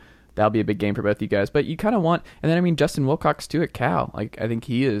home. That'll be a big game for both of you guys. But you kind of want, and then I mean, Justin Wilcox too at Cal. Like, I think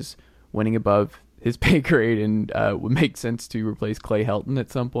he is winning above his pay grade, and would make sense to replace Clay Helton at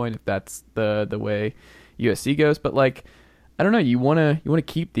some point if that's the way USC goes. But like, I don't know. You want to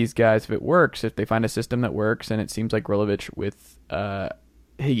keep these guys if it works. If they find a system that works, and it seems like Rolovich with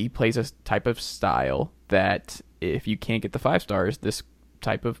he plays a type of style that if you can't get the 5 stars, this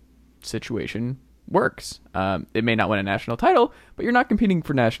type of situation works. It may not win a national title, but you're not competing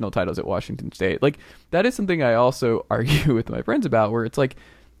for national titles at Washington State. Like, that is something I also argue with my friends about, where it's like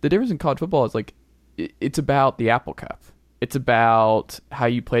the difference in college football is like it's about the Apple Cup. It's about how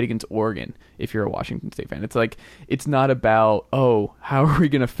you played against Oregon if you're a Washington State fan. It's like, it's not about, oh, how are we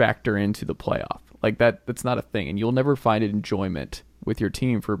going to factor into the playoff? Like, that's not a thing, and you'll never find enjoyment with your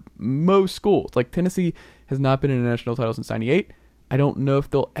team for most schools. Like, Tennessee has not been in a national title since '98. I don't know if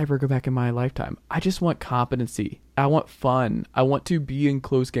they'll ever go back in my lifetime. I just want competency. I want fun. I want to be in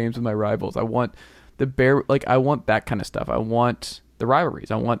close games with my rivals. I want I want that kind of stuff. I want the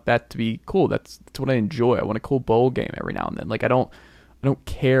rivalries. I want that to be cool. That's what I enjoy. I want a cool bowl game every now and then. Like, I don't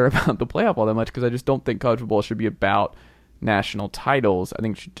care about the playoff all that much, because I just don't think college football should be about national titles. I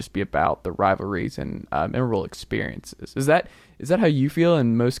think it should just be about the rivalries and memorable experiences. Is that how you feel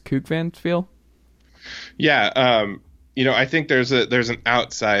and most Coug fans feel? Yeah, I think there's an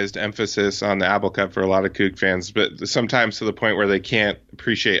outsized emphasis on the Apple Cup for a lot of Coug fans, but sometimes to the point where they can't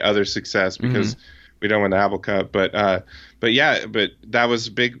appreciate other success because we don't win the Apple Cup. But that was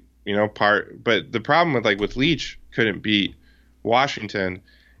a big, part. But the problem with Leach couldn't beat Washington,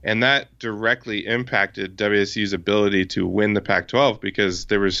 and that directly impacted WSU's ability to win the Pac-12, because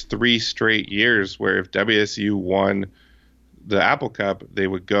there was 3 straight years where if WSU won the Apple Cup, they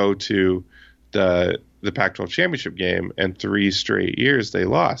would go to the Pac-12 championship game, and 3 straight years they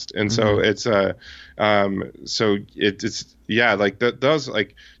lost. And so it's those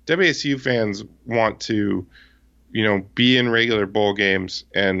WSU fans want to, be in regular bowl games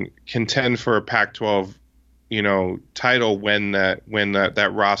and contend for a Pac-12, title when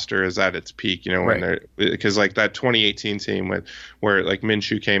that roster is at its peak, right. Because like that 2018 team where like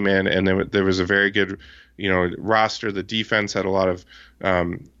Minshew came in, and there was a very good, roster. The defense had a lot of,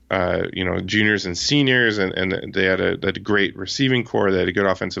 juniors and seniors, and they had a great receiving core. They had a good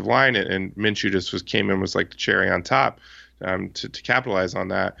offensive line, and Minshew just came in was like the cherry on top to capitalize on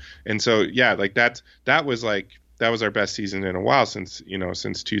that. And so that was our best season in a while since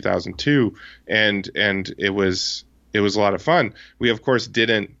 2002, and it was a lot of fun. We of course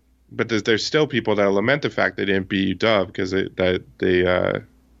didn't, but there's still people that lament the fact they didn't beat UW because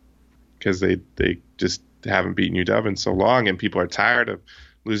they just haven't beaten UW in so long, and people are tired of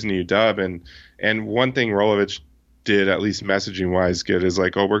losing to UW. And one thing Rolovich did, at least messaging wise, good is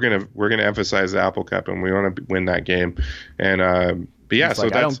like, oh, we're gonna emphasize the Apple Cup, and we want to win that game. And but yeah, so I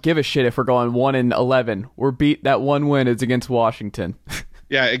don't give a shit if we're going 1-11. That one win is against Washington.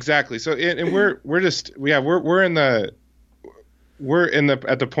 Yeah, exactly. So and we're at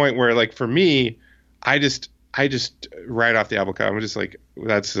the point where, like, for me, I just write off the Apple Cup. I'm just like,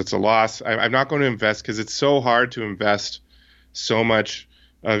 that's a loss. I'm not going to invest, because it's so hard to invest so much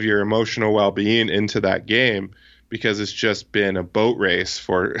of your emotional well-being into that game, because it's just been a boat race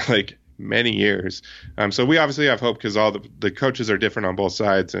for like many years. So we obviously have hope, because all the coaches are different on both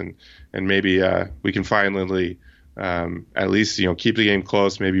sides, and maybe we can finally at least keep the game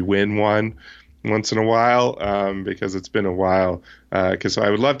close, maybe win one. once in a while, because it's been a while. Because I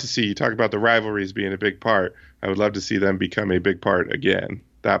would love to see, you talk about the rivalries being a big part. I would love to see them become a big part again.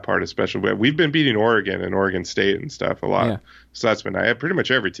 That part especially. But we've been beating Oregon and Oregon State and stuff a lot. Yeah. So that's been pretty much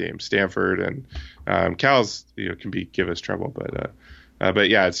every team. Stanford and Cal's can give us trouble. But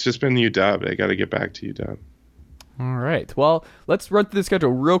yeah, it's just been UW. They got to get back to UW. All right. Well, let's run through the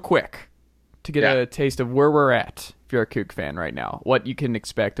schedule real quick to get a taste of where we're at if you're a Coug fan right now, what you can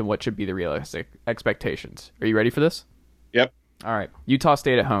expect and what should be the realistic expectations. Are you ready for this? Yep. All right. Utah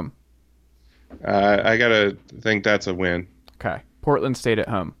State at home. I got to think that's a win. Okay. Portland State at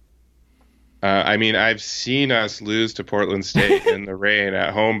home. I mean, I've seen us lose to Portland State in the rain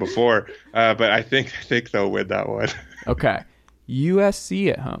at home before, but I think they'll win that one. Okay.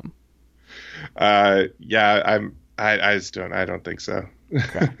 USC at home. Yeah, I just don't. I don't think so.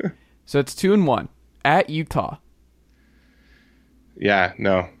 Okay. So it's 2-1 at Utah. Yeah,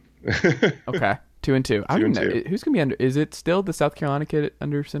 no. Okay, 2-2. I don't know who's gonna be under. Is it still the South Carolina kid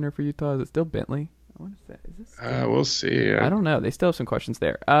under center for Utah? Is it still Bentley? What is that? Is this? We'll see. Yeah. I don't know. They still have some questions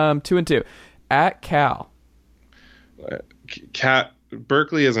there. 2-2 at Cal.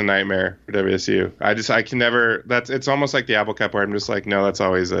 Berkeley is a nightmare for WSU. I can never. It's almost like the Apple Cup where I'm just like, no, it's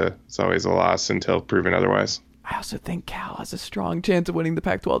always a loss until proven otherwise. I also think Cal has a strong chance of winning the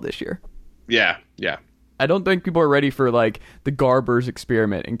Pac-12 this year. Yeah. I don't think people are ready for like the Garbers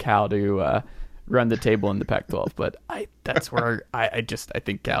experiment in Cal to run the table in the Pac-12, but that's where I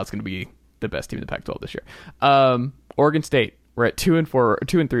think Cal's going to be the best team in the Pac-12 this year. Oregon State, we're at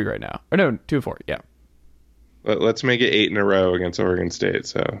 2-3 right now. Or no, 2-4. Yeah. Let's make it 8 in a row against Oregon State.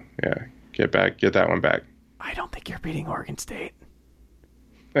 So yeah, get that one back. I don't think you're beating Oregon State.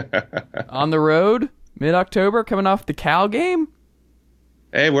 On the road, mid-October, coming off the Cal game.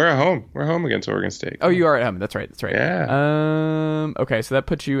 Hey, we're at home. We're home against Oregon State. Oh, you are at home. That's right. Yeah. Okay, so that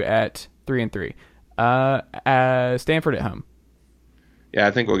puts you at 3-3. Stanford at home. Yeah,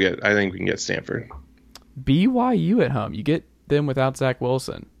 I think we can get Stanford. BYU at home. You get them without Zach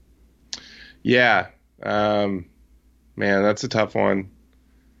Wilson. Yeah. Man, that's a tough one.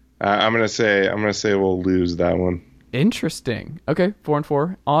 I'm gonna say we'll lose that one. Interesting. Okay,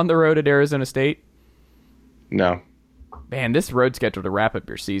 4-4 on the road at Arizona State. No. Man, this road schedule to wrap up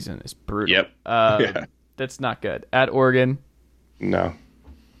your season is brutal. Yep. Yeah. That's not good. At Oregon. No.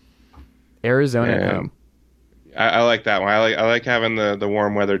 Arizona at home. I like that one. I like having the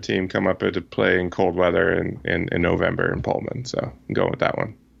warm weather team come up to play in cold weather in November in Pullman. So I'm going with that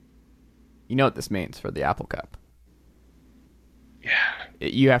one. You know what this means for the Apple Cup? Yeah.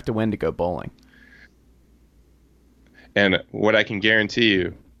 You have to win to go bowling. And what I can guarantee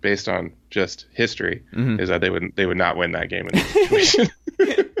you, based on just history, is that they would not win that game in this situation.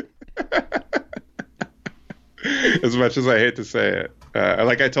 As much as I hate to say it,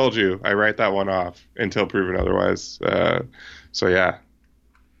 like I told you, I write that one off until proven otherwise. So yeah,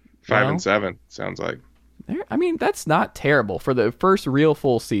 5-7 sounds like. I mean, that's not terrible for the first real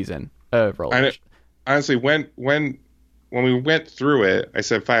full season of Rollers. Honestly, when we went through it, I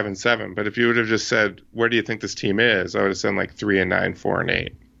said 5-7. But if you would have just said, "Where do you think this team is?" I would have said like 3-9,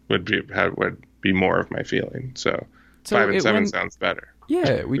 4-8 would be more of my feeling. So 5-7 sounds better.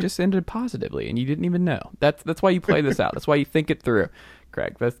 Yeah, we just ended positively, and you didn't even know. That's why you play this out. That's why you think it through,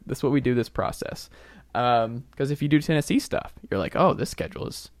 Craig. That's what we do this process. Because if you do Tennessee stuff, you're like, oh, this schedule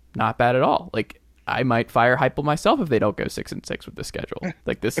is not bad at all. Like, I might fire Heupel myself if they don't go 6-6 with this schedule.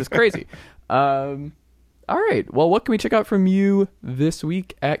 Like, this is crazy. All right. Well, what can we check out from you this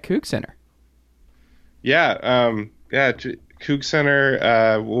week at CougCenter? Yeah.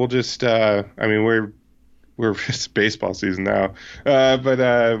 CougCenter. We'll just. We're it's baseball season now. I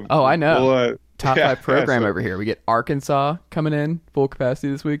know. We'll, Top 5 program over here. We get Arkansas coming in full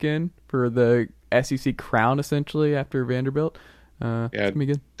capacity this weekend for the SEC crown, essentially, after Vanderbilt. It's gonna be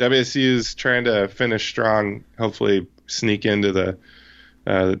good. WSU's trying to finish strong, hopefully sneak into the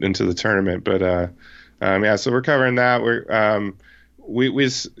tournament. But so we're covering that. We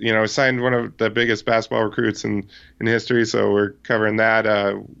signed one of the biggest basketball recruits in history, so we're covering that.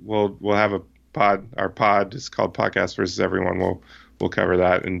 We'll have a pod. Our pod is called Podcast versus Everyone. We'll cover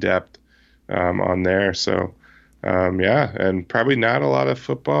that in depth on there. So and probably not a lot of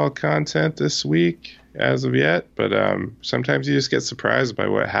football content this week as of yet, but sometimes you just get surprised by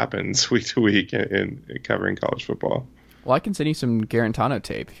what happens week to week in covering college football. Well, I can send you some Garantano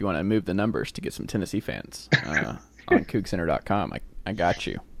tape if you want to move the numbers to get some Tennessee fans on CougCenter.com. I got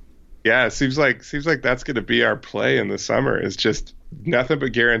you. Yeah, it seems like that's going to be our play in the summer. It's just nothing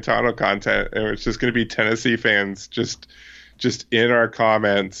but Garantano content, and it's just going to be Tennessee fans just in our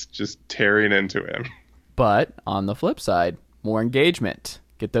comments, just tearing into him. But on the flip side, more engagement.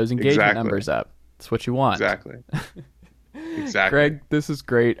 Get those engagement numbers up. That's what you want. Exactly. Exactly. Greg, this is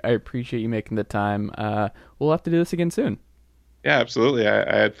great. I appreciate you making the time. We'll have to do this again soon. Yeah, absolutely.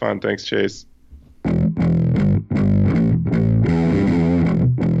 I had fun. Thanks, Chase.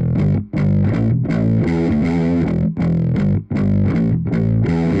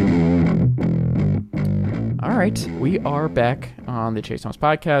 All right, we are back on the Chase Thomas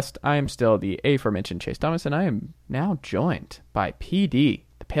podcast. I am still the aforementioned Chase Thomas, and I am now joined by PD,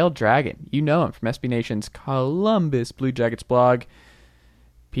 the Pale Dragon. You know him from SB Nation's Columbus Blue Jackets blog.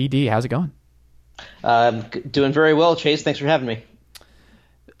 PD, how's it going? Doing very well, Chase. Thanks for having me.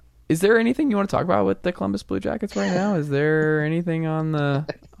 Is there anything you want to talk about with the Columbus Blue Jackets right now? Is there anything on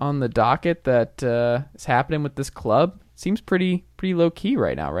the docket that is happening with this club? Seems pretty low key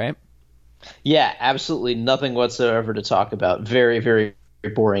right now, right? Yeah, absolutely nothing whatsoever to talk about. Very, very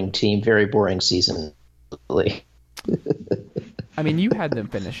boring team. Very boring season. I mean, you had them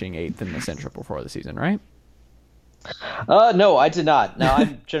finishing 8th in the Central before the season, right? No, I did not. No,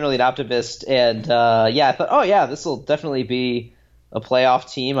 I'm generally an optimist, and I thought, this will definitely be a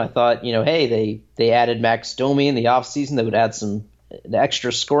playoff team. I thought, hey, they added Max Domi in the offseason. They would add an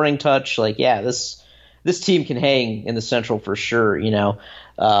extra scoring touch. Like, yeah, this team can hang in the Central for sure.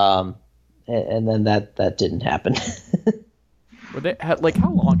 And then that didn't happen. Were they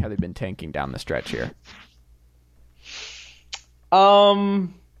how long have they been tanking down the stretch here?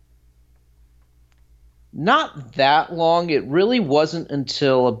 Not that long. It really wasn't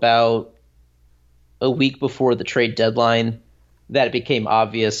until about a week before the trade deadline that it became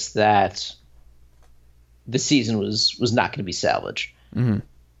obvious that the season was not going to be salvaged. Mm-hmm.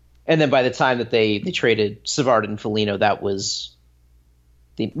 And then by the time that they traded Savard and Foligno, that was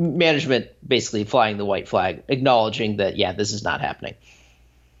the management basically flying the white flag, acknowledging that, yeah, this is not happening.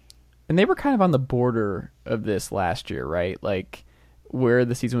 And they were kind of on the border of this last year, right? Like where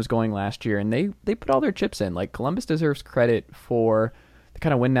the season was going last year, and they put all their chips in. Like Columbus deserves credit for the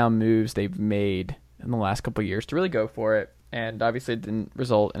kind of win now moves they've made in the last couple of years to really go for it. And obviously it didn't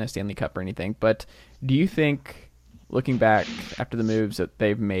result in a Stanley Cup or anything. But do you think, looking back after the moves that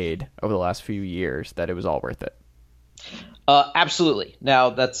they've made over the last few years, that it was all worth it? Absolutely. Now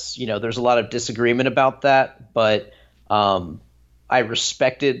that's, there's a lot of disagreement about that, but I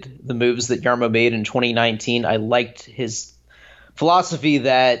respected the moves that Jarmo made in 2019. I liked his philosophy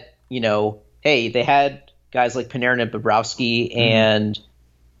that, hey, they had guys like Panarin and Bobrovsky, and,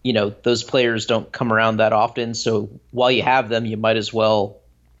 those players don't come around that often. So while you have them, you might as well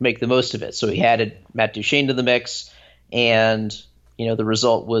make the most of it. So he added Matt Duchene to the mix, and, the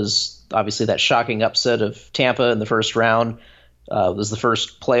result was obviously that shocking upset of Tampa in the first round. It was the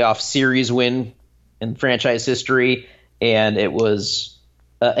first playoff series win in franchise history, and it was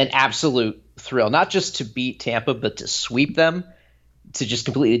an absolute thrill, not just to beat Tampa, but to sweep them, to just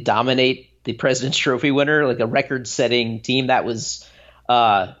completely dominate the President's Trophy winner, like a record-setting team. That was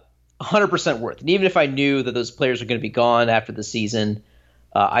 100% worth it. And even if I knew that those players were going to be gone after the season,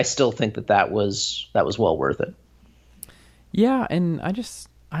 I still think that was well worth it. Yeah, and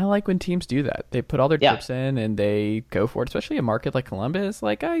I like when teams do that. They put all their chips in and they go for it, especially a market like Columbus.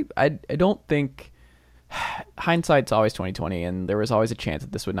 Like I don't think hindsight's always 20/20, and there was always a chance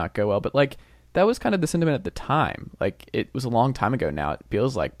that this would not go well. But like that was kind of the sentiment at the time. Like it was a long time ago now, it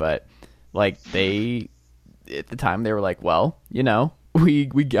feels like, but like they at the time they were like, well, we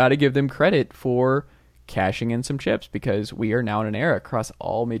got to give them credit for cashing in some chips, because we are now in an era across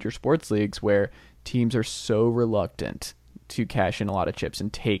all major sports leagues where teams are so reluctant to cash in a lot of chips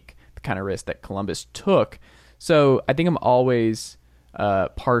and take the kind of risk that Columbus took. So I think I'm always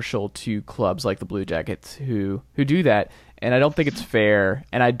partial to clubs like the Blue Jackets who do that, and I don't think it's fair,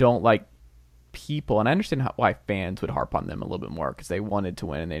 and I don't like people, and I understand why fans would harp on them a little bit more because they wanted to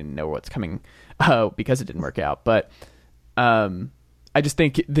win and they didn't know what's coming because it didn't work out. But I just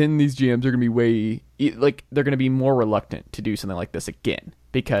think then these GMs are going to be they're going to be more reluctant to do something like this again,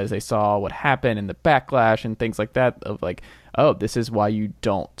 because they saw what happened and the backlash and things like that of like, oh, this is why you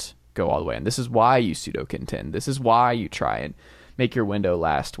don't go all the way, and this is why you pseudo contend. This is why you try and make your window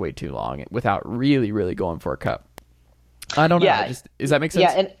last way too long without really, really going for a cup. I don't know. Does that make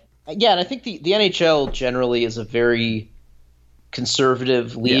sense? And I think the NHL generally is a very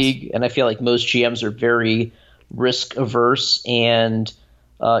conservative league, yes. And I feel like most GMs are very risk averse, and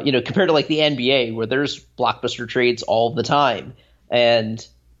compared to like the NBA where there's blockbuster trades all the time, and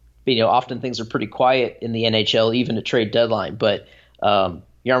often things are pretty quiet in the NHL even at trade deadline. But Jarmo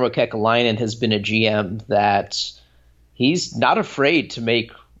Kekalainen has been a GM that he's not afraid to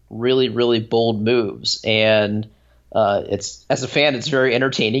make really, really bold moves, and it's, as a fan, it's very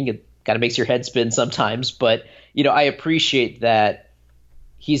entertaining. It kind of makes your head spin sometimes, but I appreciate that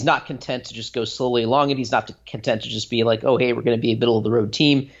he's not content to just go slowly along, and he's not content to just be like, oh, hey, we're going to be a middle of the road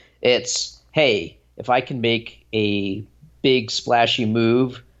team. It's, hey, if I can make a big splashy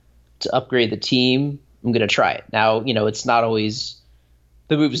move to upgrade the team, I'm going to try it. Now, it's not always,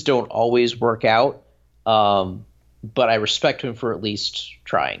 the moves don't always work out, but I respect him for at least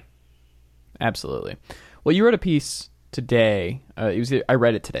trying. Absolutely. Well, you wrote a piece today. I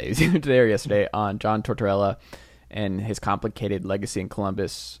read it today. It was either today or yesterday on John Tortorella and his complicated legacy in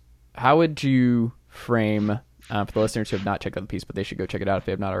Columbus. How would you frame, for the listeners who have not checked out the piece, but they should go check it out if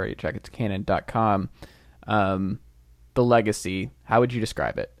they have not already, check it to canon.com, the legacy, how would you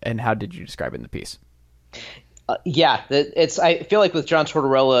describe it, and how did you describe it in the piece? I feel like with John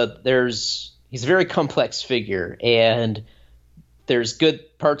Tortorella, he's a very complex figure, and there's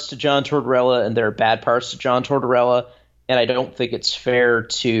good parts to John Tortorella and there are bad parts to John Tortorella, and I don't think it's fair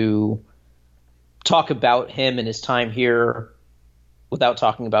to talk about him and his time here without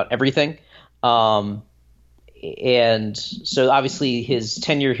talking about everything. And so obviously his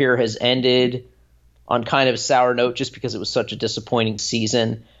tenure here has ended on kind of a sour note just because it was such a disappointing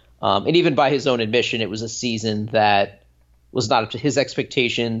season. And even by his own admission, it was a season that was not up to his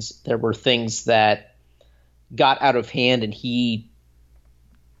expectations. There were things that got out of hand and he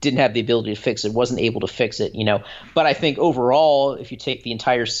didn't have the ability to fix it, wasn't able to fix it, But I think overall, if you take the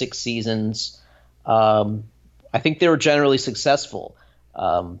entire 6 seasons, I think they were generally successful.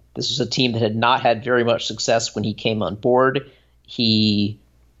 This was a team that had not had very much success when he came on board. He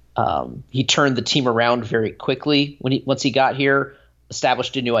turned the team around very quickly once he got here,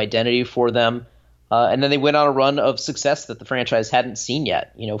 established a new identity for them, and then they went on a run of success that the franchise hadn't seen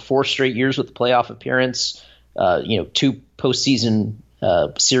yet. 4 straight years with the playoff appearance, 2 postseason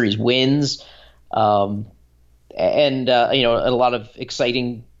series wins, and a lot of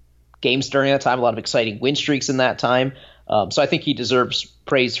exciting games during that time, a lot of exciting win streaks in that time. So I think he deserves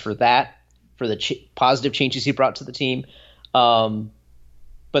praise for that, for the positive changes he brought to the team.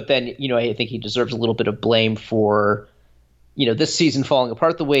 But then, I think he deserves a little bit of blame for, this season falling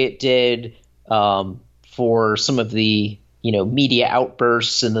apart the way it did, for some of the, media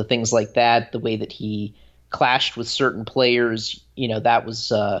outbursts and the things like that, the way that he clashed with certain players, that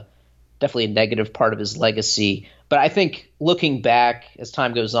was definitely a negative part of his legacy. But I think looking back as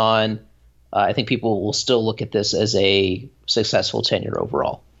time goes on, I think people will still look at this as a successful tenure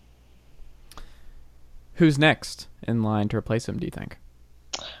overall. Who's next in line to replace him, do you think?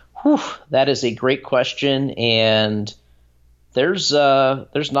 That is a great question, and there's not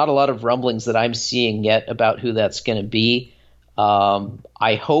a lot of rumblings that I'm seeing yet about who that's going to be.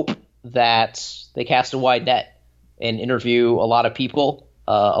 I hope that they cast a wide net and interview a lot of people,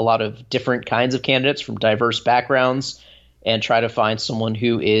 a lot of different kinds of candidates from diverse backgrounds, and try to find someone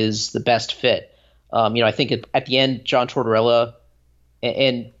who is the best fit. I think at the end, John Tortorella,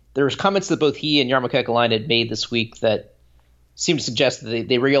 and there was comments that both he and Jarmo Kekalainen had made this week that seemed to suggest that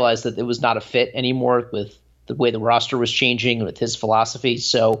they realized that it was not a fit anymore with the way the roster was changing, with his philosophy.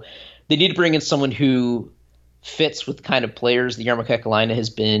 So they need to bring in someone who fits with the kind of players that Jarmo Kekalainen has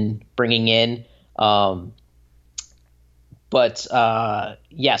been bringing in. So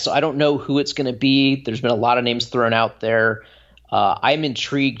I don't know who it's going to be. There's been a lot of names thrown out there. I'm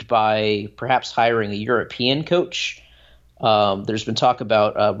intrigued by perhaps hiring a European coach. There's been talk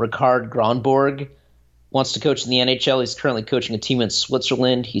about Rikard Gronborg wants to coach in the NHL. He's currently coaching a team in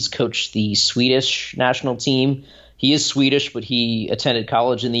Switzerland. He's coached the Swedish national team. He is Swedish, but he attended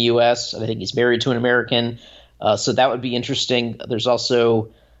college in the U.S. I think he's married to an American. So that would be interesting. There's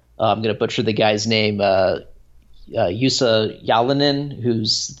also, I'm going to butcher the guy's name, Juuso Jalonen,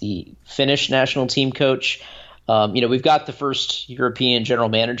 who's the Finnish national team coach. We've got the first European general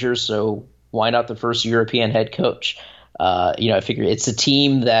manager, so why not the first European head coach? I figure it's a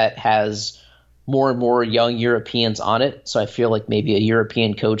team that has more and more young Europeans on it, so I feel like maybe a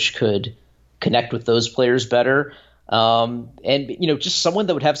European coach could connect with those players better. Just someone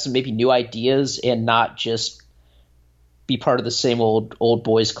that would have some maybe new ideas and not just be part of the same old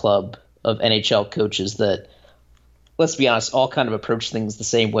boys club of NHL coaches that, let's be honest, all kind of approach things the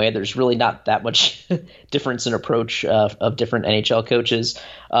same way. There's really not that much difference in approach of different NHL coaches.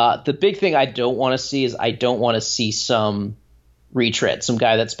 The big thing I don't want to see is I don't want to see some retread, some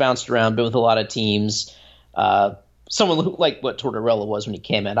guy that's bounced around, been with a lot of teams, someone like what Tortorella was when he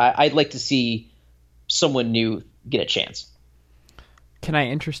came in. I'd like to see someone new get a chance. Can I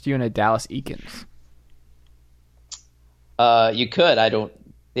interest you in a Dallas Eakins? You could. I don't.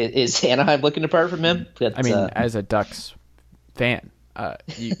 Is Anaheim looking apart from him? As a Ducks fan,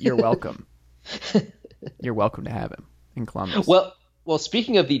 you're welcome. You're welcome to have him in Columbus. Well, Well,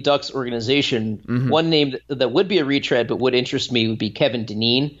 speaking of the Ducks organization, one name that would be a retread but would interest me would be Kevin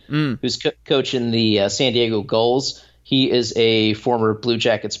Dineen, who's coaching the San Diego Gulls. He is a former Blue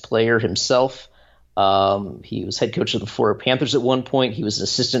Jackets player himself. He was head coach of the Florida Panthers at one point. He was an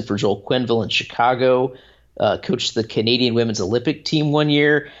assistant for Joel Quenneville in Chicago, coached the Canadian women's Olympic team one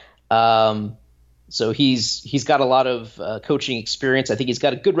year. So he's got a lot of coaching experience. I think he's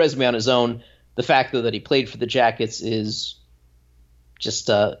got a good resume on his own. The fact, though, that he played for the Jackets is just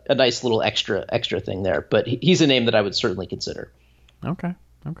a nice little extra thing there. But he's a name that I would certainly consider. Okay.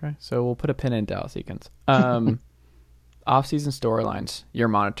 So we'll put a pin in Dallas Eakins. Off-season storylines you're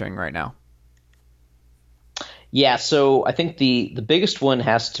monitoring right now. Yeah, so I think the biggest one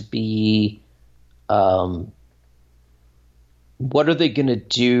has to be what are they going to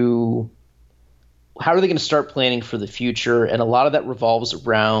do? How are they going to start planning for the future? And a lot of that revolves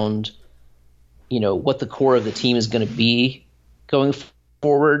around, what the core of the team is going to be going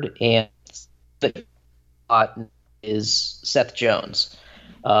forward. And the is Seth Jones.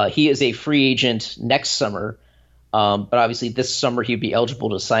 He is a free agent next summer, but obviously this summer he'd be eligible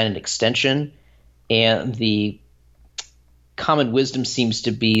to sign an extension. And the common wisdom seems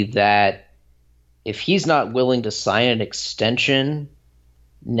to be that if he's not willing to sign an extension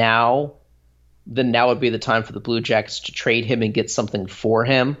now, then now would be the time for the Blue Jackets to trade him and get something for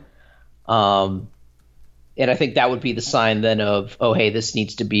him. And I think that would be the sign then of, oh, hey, this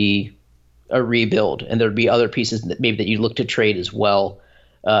needs to be a rebuild. And there'd be other pieces that maybe that you'd look to trade as well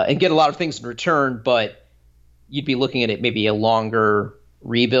and get a lot of things in return, but you'd be looking at it maybe a longer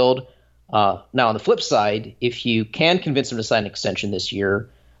rebuild. Now, on the flip side, if you can convince him to sign an extension this year,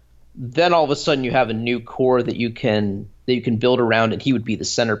 then all of a sudden you have a new core that you can build around, and he would be the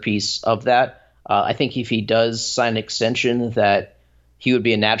centerpiece of that. I think if he does sign an extension, that he would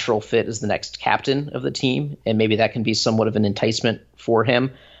be a natural fit as the next captain of the team, and maybe that can be somewhat of an enticement for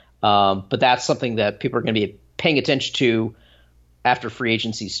him. But that's something that people are going to be paying attention to after free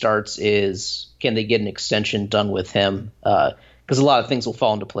agency starts is, can they get an extension done with him? Because a lot of things will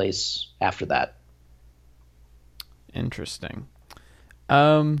fall into place after that. Interesting.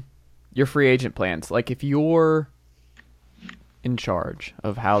 Your free agent plans, like if you're in charge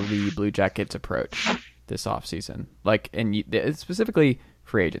of how the Blue Jackets approach this offseason, specifically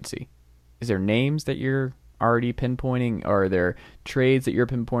free agency, is there names that you're already pinpointing? Or are there trades that you're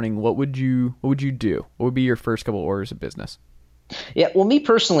pinpointing? What would you do? What would be your first couple orders of business? Yeah, well, me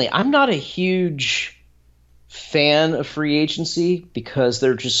personally, I'm not a huge fan of free agency because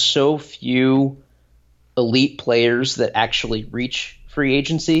there are just so few elite players that actually reach free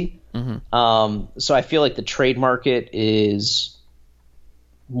agency. So I feel like the trade market is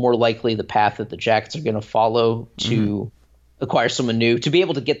more likely the path that the Jackets are going to follow to acquire someone new, to be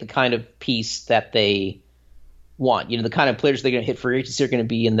able to get the kind of piece that they want. The kind of players they're going to hit free agency are going to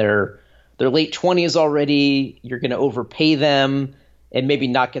be in their late 20s already. You're going to overpay them and maybe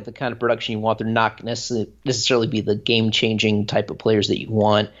not get the kind of production you want. They're not necessarily be the game-changing type of players that you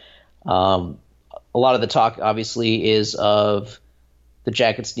want. A lot of the talk, obviously, is of the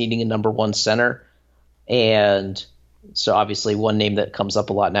Jackets needing a number one center. And so, obviously, one name that comes up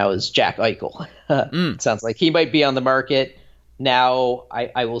a lot now is Jack Eichel. It sounds like he might be on the market. Now,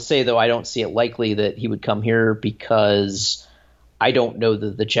 I will say, though, I don't see it likely that he would come here because I don't know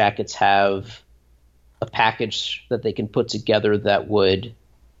that the Jackets have a package that they can put together that would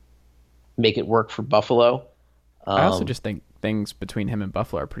make it work for Buffalo. I also just think things between him and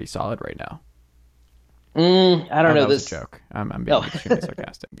Buffalo are pretty solid right now. I don't know. That was this a joke. I'm being extremely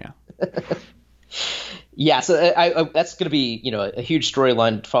sarcastic. Yeah. Yeah. So that's going to be, a huge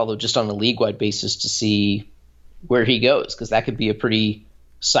storyline to follow just on a league-wide basis to see where he goes, because that could be a pretty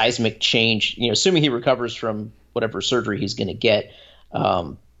seismic change. Assuming he recovers from whatever surgery he's going to get,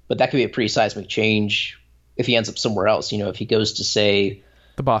 but that could be a pretty seismic change if he ends up somewhere else. If he goes to, say,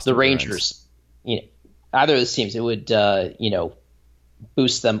 the Rangers, either of those teams, it would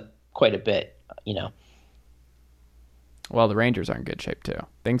boost them quite a bit. Well, the Rangers are in good shape too.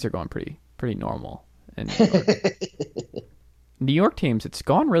 Things are going pretty normal in New York. New York teams, it's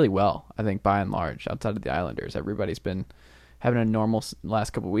gone really well, I think, by and large. Outside of the Islanders, everybody's been having a normal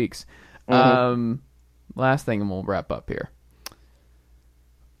last couple of weeks. Last thing, and we'll wrap up here.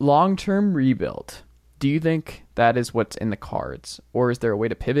 Long-term rebuild. Do you think that is what's in the cards, or is there a way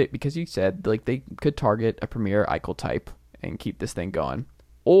to pivot? Because you said they could target a premier Eichel type and keep this thing going,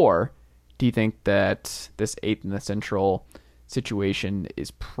 or do you think that this 8th in the Central situation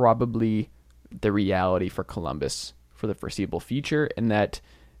is probably the reality for Columbus for the foreseeable future, and that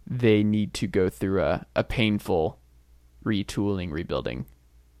they need to go through a painful retooling, rebuilding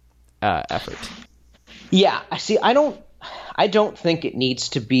effort? Yeah, I see. I don't I don't think it needs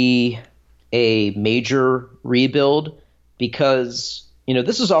to be a major rebuild because,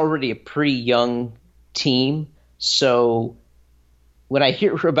 this is already a pretty young team. So when I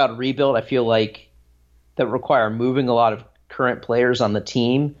hear about a rebuild, I feel like that require moving a lot of current players on the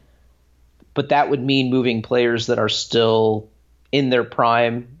team. But that would mean moving players that are still in their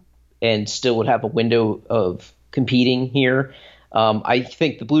prime and still would have a window of competing here. I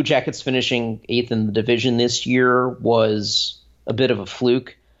think the Blue Jackets finishing 8th in the division this year was a bit of a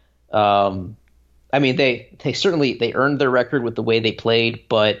fluke. They certainly earned their record with the way they played,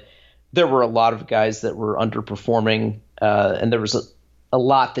 but there were a lot of guys that were underperforming, and there was a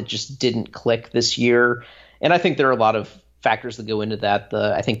lot that just didn't click this year. And I think there are a lot of factors that go into that.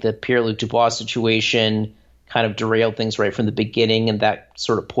 I think the Pierre-Luc Dubois situation kind of derailed things right from the beginning, and that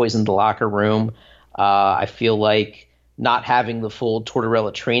sort of poisoned the locker room. I feel like not having the full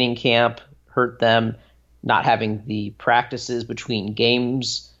Tortorella training camp hurt them. Not having the practices between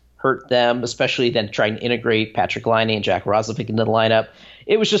games hurt them, especially then trying to integrate Patrick Laine and Jack Roslovic into the lineup.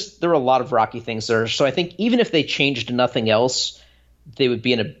 It was just, there were a lot of rocky things there. So I think even if they changed nothing else, they would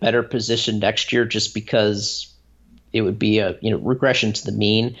be in a better position next year just because it would be a regression to the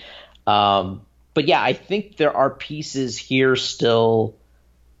mean. But yeah, I think there are pieces here still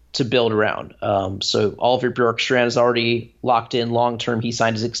to build around. So Oliver Bjorkstrand is already locked in long-term. He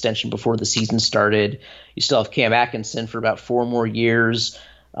signed his extension before the season started. You still have Cam Atkinson for about 4 more years.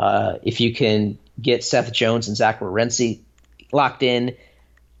 If you can get Seth Jones and Zach Werenski locked in,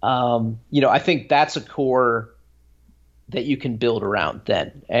 I think that's a core that you can build around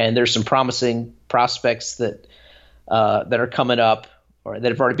then. And there's some promising prospects that are coming up or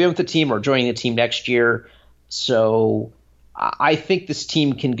that have already been with the team or joining the team next year. So I think this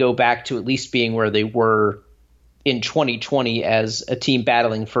team can go back to at least being where they were in 2020 as a team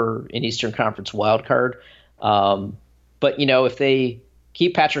battling for an Eastern Conference wild card. But, if they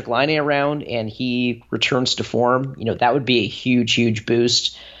keep Patrick Laine around and he returns to form, that would be a huge, huge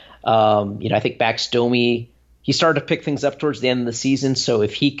boost. I think Max Domi, he started to pick things up towards the end of the season. So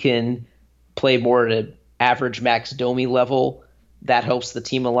if he can play more at an average Max Domi level, that helps the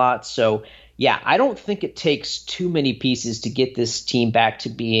team a lot. So, yeah, I don't think it takes too many pieces to get this team back to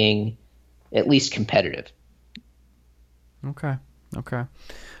being at least competitive. Okay.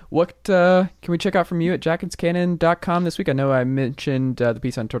 What can we check out from you at jacketscannon.com this week? I know I mentioned the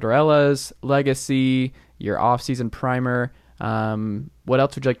piece on Tortorella's legacy, your off-season primer. What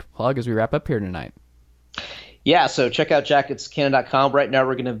else would you like to plug as we wrap up here tonight? Yeah, so check out jacketscannon.com. Right now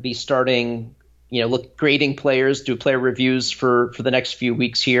we're going to be starting grading players, do player reviews for the next few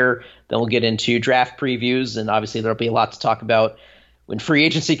weeks here. Then we'll get into draft previews, and obviously there'll be a lot to talk about when free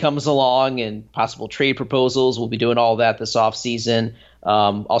agency comes along and possible trade proposals. We'll be doing all that this offseason.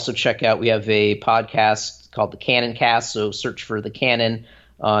 Also check out, we have a podcast called The Cannon Cast, so search for The Cannon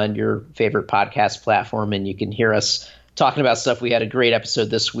on your favorite podcast platform, and you can hear us talking about stuff. We had a great episode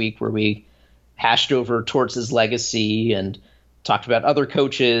this week where we hashed over Torts' legacy and talked about other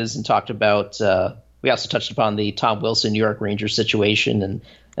coaches and talked about we also touched upon the Tom Wilson New York Rangers situation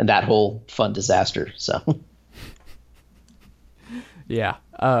and that whole fun disaster. So yeah,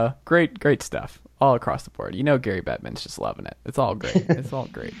 great stuff all across the board. Gary Bettman's just loving it. It's all great. It's all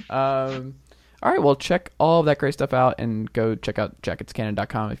great. All right, well, check all of that great stuff out and go check out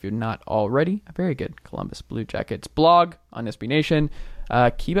jacketscannon.com if you're not already. A very good Columbus Blue Jackets blog on SB Nation.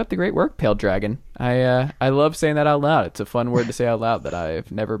 Keep up the great work, Pale Dragon. I love saying that out loud. It's a fun word to say out loud that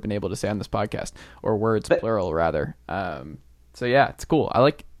I've never been able to say on this podcast, or words plural rather. So yeah, it's cool. I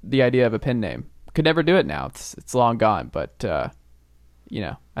like the idea of a pen name. Could never do it now. It's long gone, but I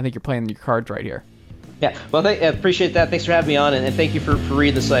think you're playing your cards right here. Yeah, well, I appreciate that. Thanks for having me on, and thank you for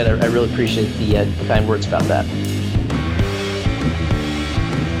reading the site. I really appreciate the kind words about that.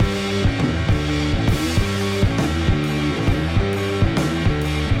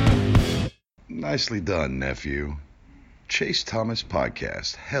 Nicely done, nephew. Chase Thomas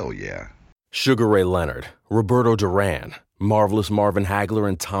Podcast. Hell yeah. Sugar Ray Leonard, Roberto Duran, Marvelous Marvin Hagler,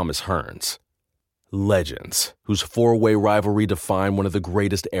 and Thomas Hearns. Legends, whose 4-way rivalry defined one of the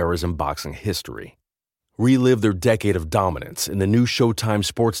greatest eras in boxing history. Relive their decade of dominance in the new Showtime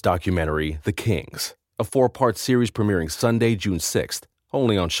sports documentary, The Kings, a 4-part series premiering Sunday, June 6th,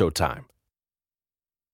 only on Showtime.